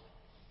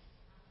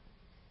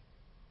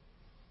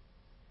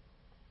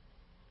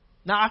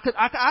 Now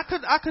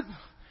I could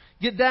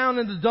get down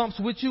in the dumps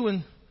with you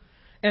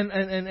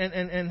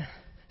and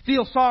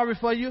feel sorry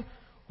for you,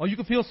 or you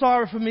can feel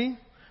sorry for me.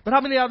 But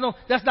how many of y'all know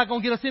that's not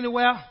going to get us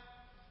anywhere?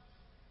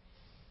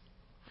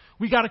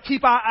 We got to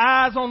keep our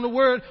eyes on the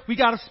Word. We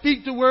got to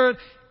speak the Word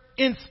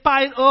in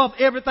spite of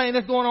everything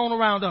that's going on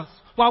around us.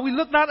 While we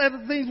look not at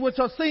the things which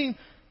are seen,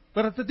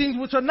 but at the things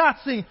which are not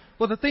seen.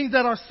 For the things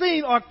that are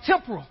seen are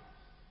temporal.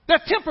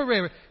 They're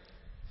temporary.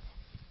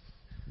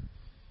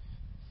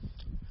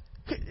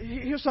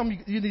 Here's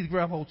something you need to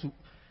grab hold to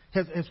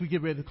as we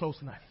get ready to close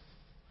tonight.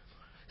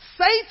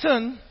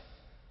 Satan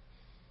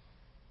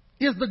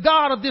is the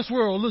God of this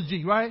world, little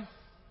g, right?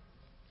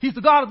 He's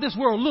the God of this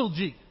world, little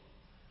g.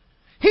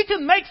 He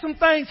can make some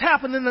things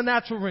happen in the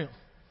natural realm.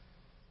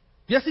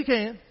 Yes, he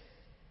can.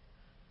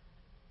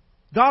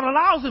 God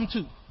allows him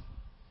to.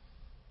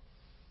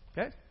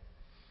 Okay?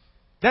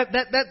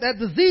 That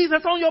disease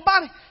that's on your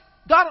body,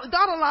 God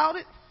allowed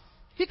it.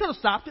 He could have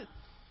stopped it.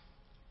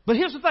 But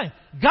here's the thing.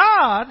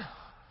 God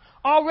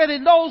already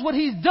knows what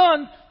He's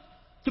done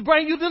to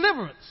bring you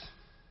deliverance.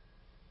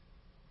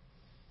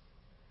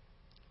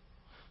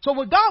 So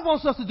what God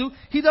wants us to do,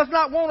 He does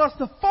not want us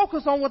to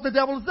focus on what the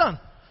devil has done.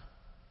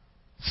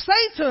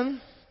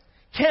 Satan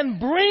can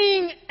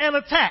bring an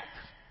attack.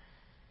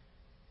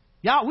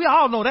 Y'all, we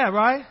all know that,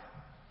 right?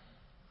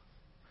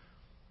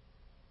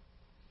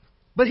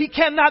 But he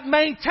cannot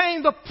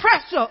maintain the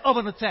pressure of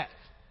an attack.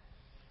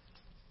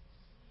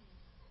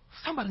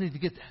 Somebody needs to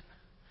get that.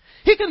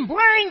 He can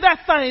bring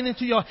that thing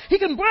into your, he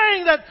can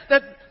bring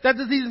that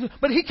disease,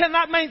 but he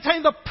cannot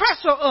maintain the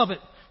pressure of it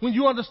when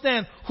you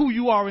understand who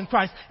you are in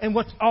Christ and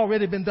what's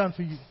already been done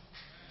for you.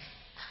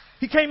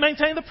 He can't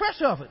maintain the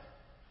pressure of it.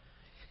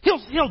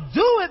 He'll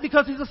do it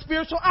because he's a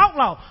spiritual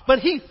outlaw, but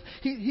he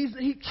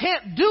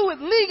can't do it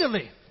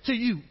legally to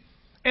you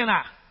and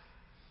I.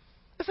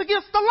 It's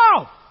against the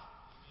law.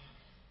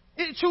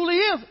 It truly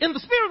is. In the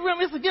spirit realm,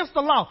 it's against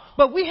the law.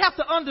 But we have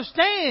to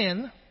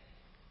understand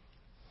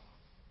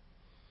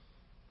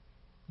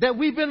that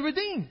we've been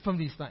redeemed from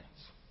these things.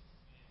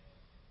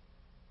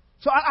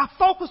 So I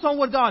focus on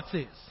what God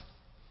says.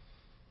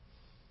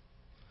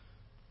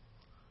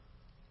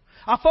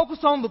 I focus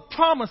on the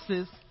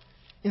promises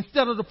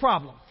instead of the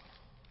problem.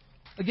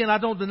 Again, I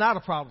don't deny the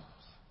problems.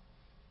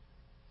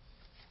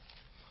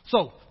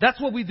 So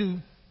that's what we do.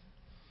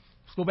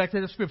 Let's go back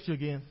to the scripture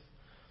again.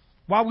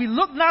 While we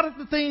look not at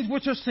the things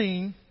which are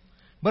seen,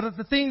 but at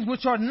the things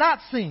which are not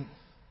seen.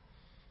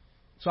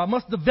 So I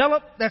must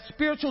develop that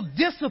spiritual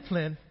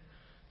discipline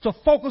to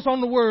focus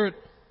on the word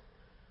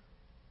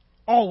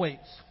always.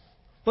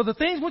 For the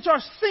things which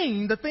are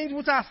seen, the things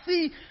which I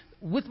see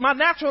with my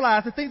natural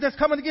eyes, the things that's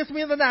coming against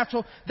me in the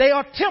natural, they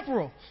are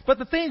temporal. But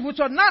the things which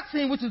are not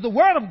seen, which is the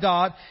word of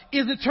God,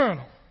 is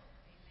eternal.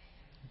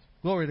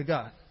 Glory to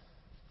God.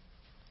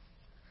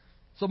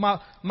 So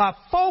my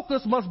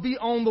focus must be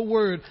on the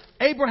word.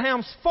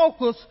 Abraham's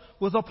focus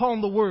was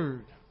upon the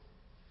word.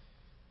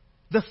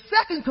 The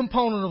second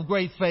component of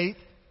great faith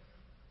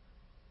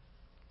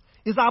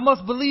is I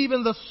must believe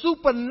in the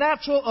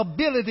supernatural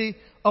ability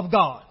of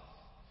God.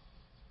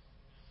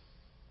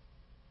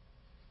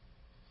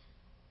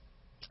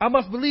 I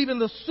must believe in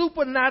the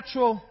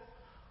supernatural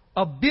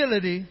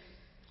ability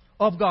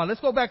of God.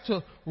 Let's go back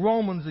to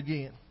Romans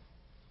again.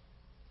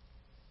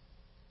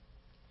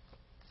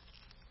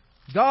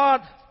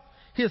 God,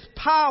 His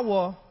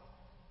power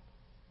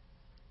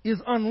is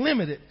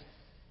unlimited.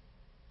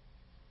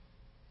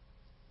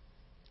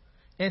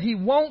 And He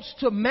wants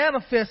to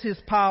manifest His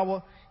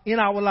power in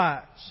our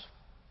lives.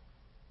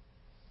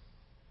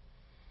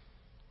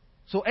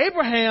 So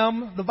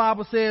Abraham, the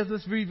Bible says,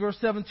 let's read verse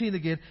 17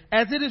 again.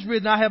 As it is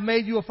written, I have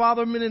made you a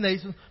father of many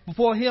nations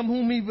before Him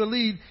whom he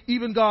believed,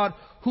 even God,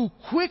 who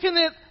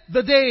quickeneth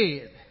the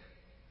dead.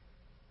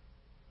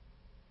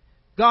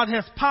 God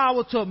has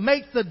power to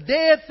make the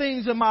dead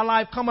things in my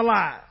life come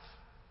alive.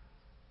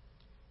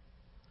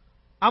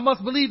 I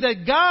must believe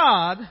that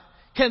God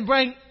can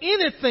bring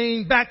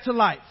anything back to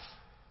life.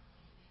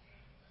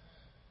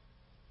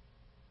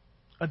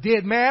 A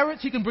dead marriage,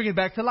 He can bring it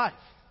back to life.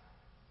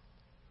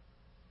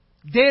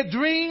 Dead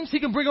dreams, He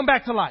can bring them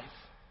back to life.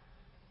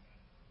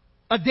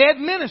 A dead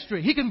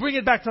ministry, He can bring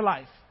it back to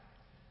life.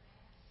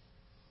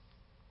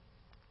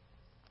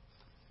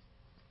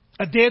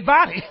 A dead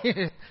body,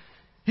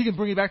 He can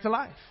bring it back to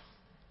life.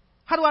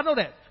 How do I know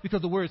that?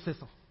 Because the word says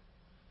so.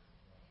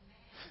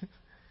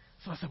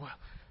 So I said, well,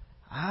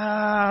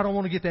 I don't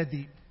want to get that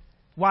deep.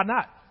 Why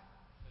not?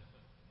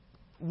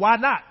 Why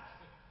not?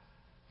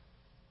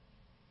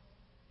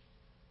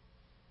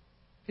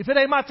 If it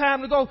ain't my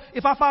time to go,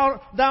 if I fall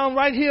down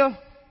right here,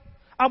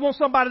 I want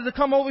somebody to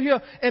come over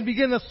here and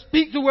begin to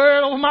speak the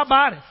word over my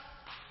body.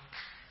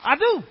 I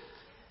do.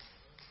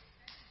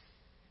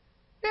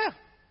 Yeah.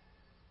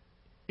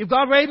 If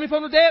God raised me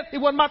from the dead, it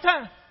wasn't my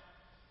time.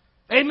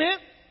 Amen?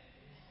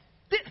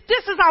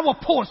 This is our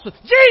portion.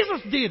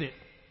 Jesus did it.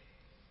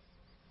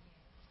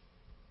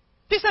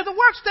 He said, the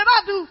works that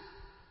I do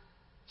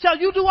shall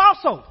you do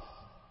also.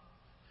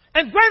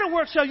 And greater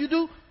works shall you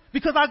do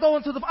because I go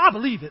into the... I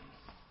believe it.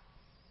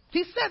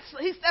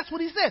 That's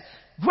what he said.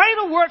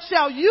 Greater work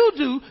shall you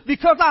do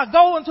because I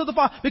go into the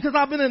Father, because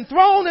I've been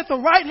enthroned at the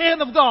right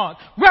hand of God,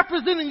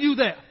 representing you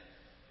there.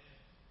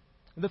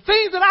 The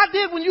things that I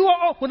did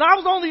when I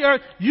was on the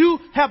earth, you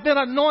have been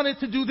anointed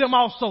to do them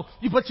also.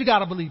 But you got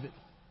to believe it.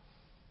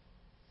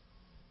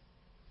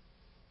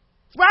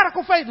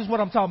 Radical faith is what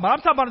I'm talking about.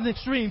 I'm talking about an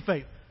extreme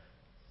faith.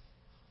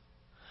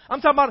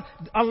 I'm talking about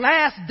a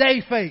last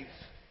day faith.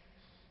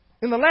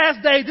 In the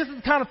last day, this is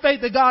the kind of faith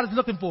that God is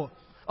looking for.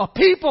 A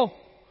people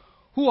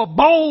who are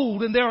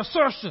bold in their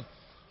assertion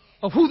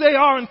of who they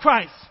are in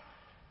Christ.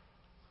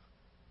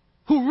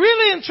 Who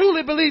really and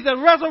truly believe that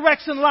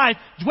resurrection life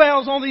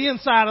dwells on the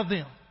inside of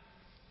them.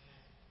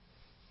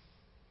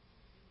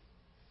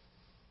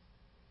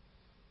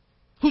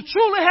 Who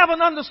truly have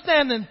an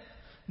understanding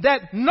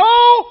that no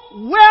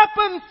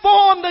weapon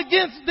formed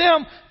against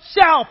them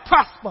shall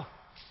prosper.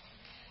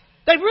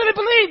 They really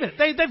believe it.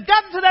 They've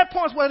gotten to that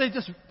point where they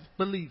just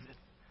believe it.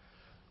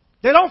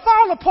 They don't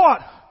fall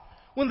apart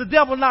when the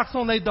devil knocks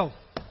on their door.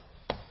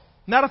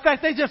 Matter of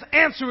fact, they just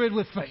answer it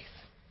with faith.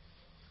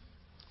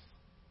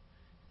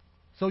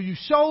 So you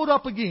showed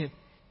up again.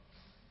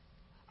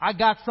 I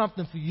got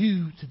something for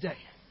you today.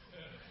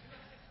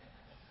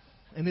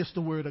 And it's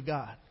the Word of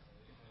God.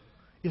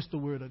 It's the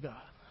Word of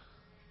God.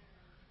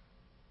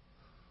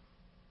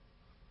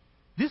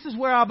 This is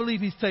where I believe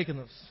He's taking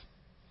us.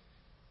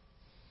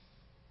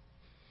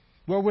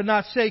 Where we're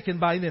not shaken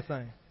by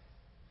anything.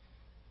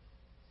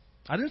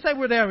 I didn't say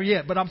we're there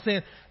yet, but I'm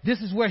saying this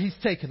is where He's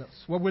taking us.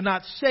 Where we're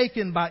not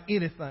shaken by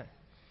anything.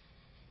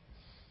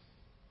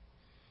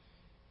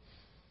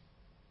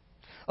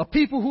 A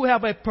people who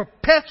have a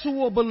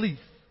perpetual belief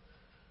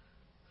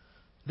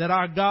that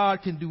our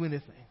God can do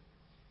anything.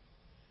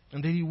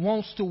 And that He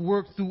wants to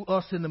work through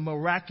us in the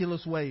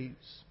miraculous ways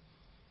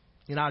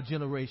in our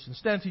generation.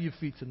 Stand to your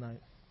feet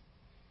tonight.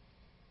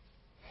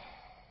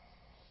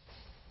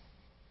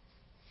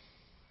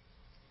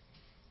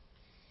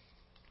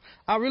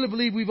 I really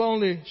believe we've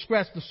only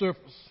scratched the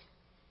surface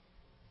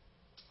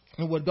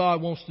in what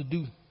God wants to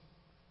do.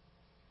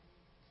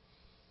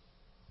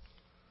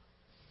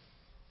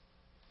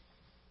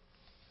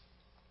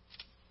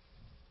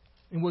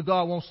 In what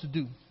God wants to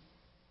do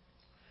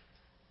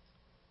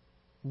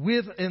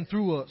with and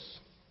through us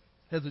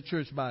as a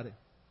church body.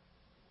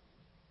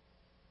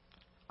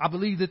 I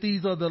believe that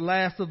these are the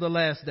last of the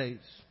last days.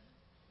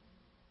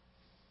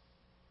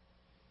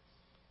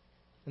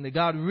 And that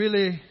God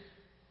really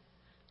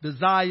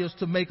desires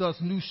to make us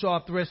new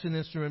sharp threshing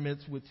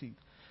instruments with teeth.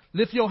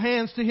 Lift your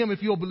hands to Him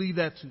if you'll believe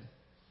that too.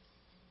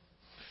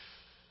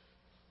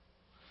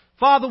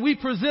 Father, we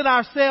present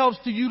ourselves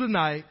to you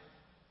tonight.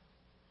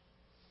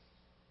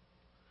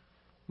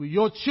 We're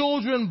your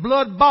children,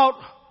 blood bought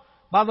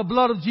by the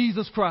blood of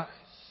Jesus Christ.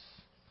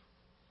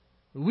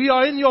 We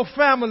are in your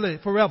family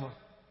forever.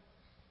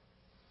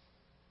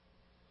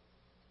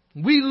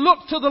 We look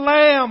to the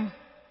Lamb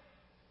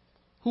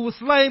who was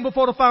slain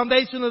before the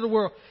foundation of the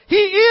world. He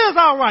is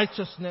our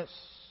righteousness.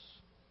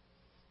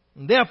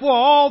 And therefore,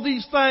 all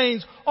these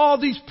things, all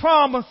these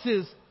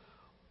promises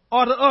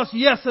are to us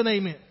yes and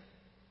amen.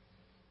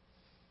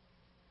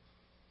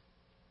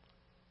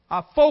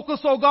 Our focus,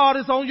 oh God,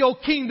 is on your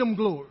kingdom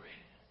glory.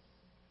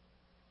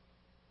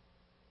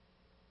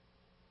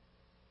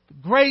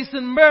 Grace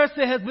and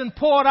mercy has been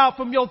poured out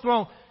from your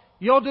throne.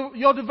 Your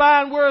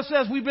divine word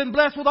says we've been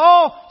blessed with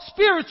all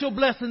spiritual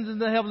blessings in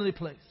the heavenly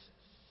places.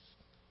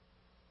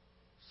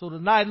 So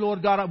tonight,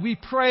 Lord God, we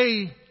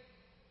pray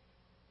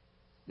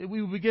that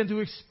we will begin to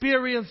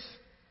experience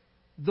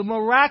the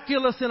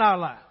miraculous in our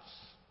lives.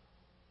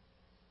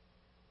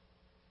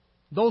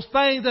 Those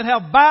things that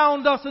have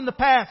bound us in the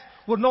past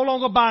will no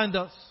longer bind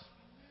us.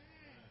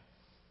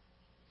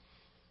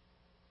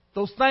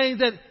 Those things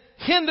that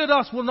hindered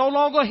us will no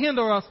longer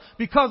hinder us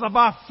because of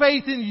our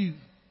faith in you.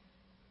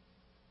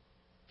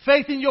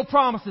 Faith in your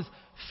promises.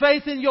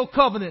 Faith in your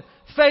covenant.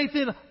 Faith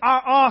in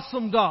our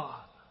awesome God.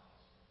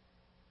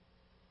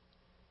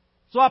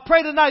 So I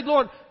pray tonight,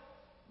 Lord,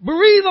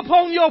 breathe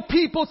upon your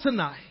people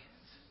tonight.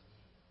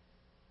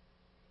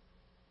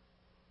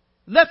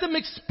 Let them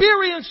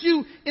experience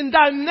you in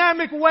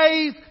dynamic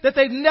ways that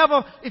they've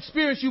never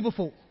experienced you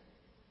before.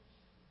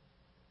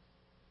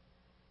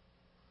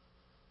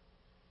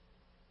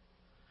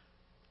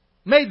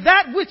 May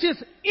that which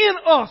is in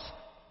us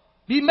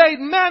be made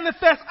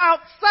manifest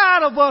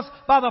outside of us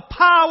by the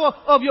power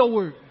of your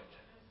word.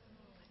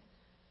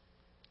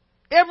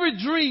 Every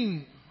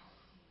dream,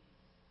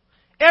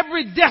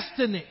 every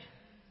destiny,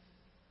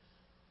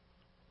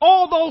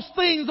 all those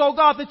things, oh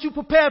God, that you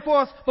prepared for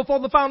us before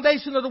the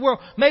foundation of the world,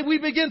 may we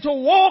begin to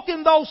walk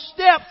in those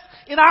steps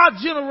in our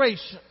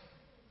generation,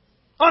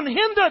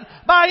 unhindered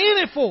by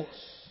any force,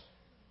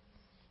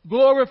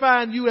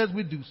 glorifying you as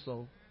we do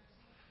so.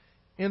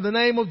 In the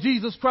name of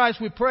Jesus Christ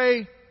we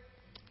pray,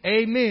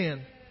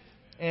 amen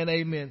and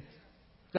amen.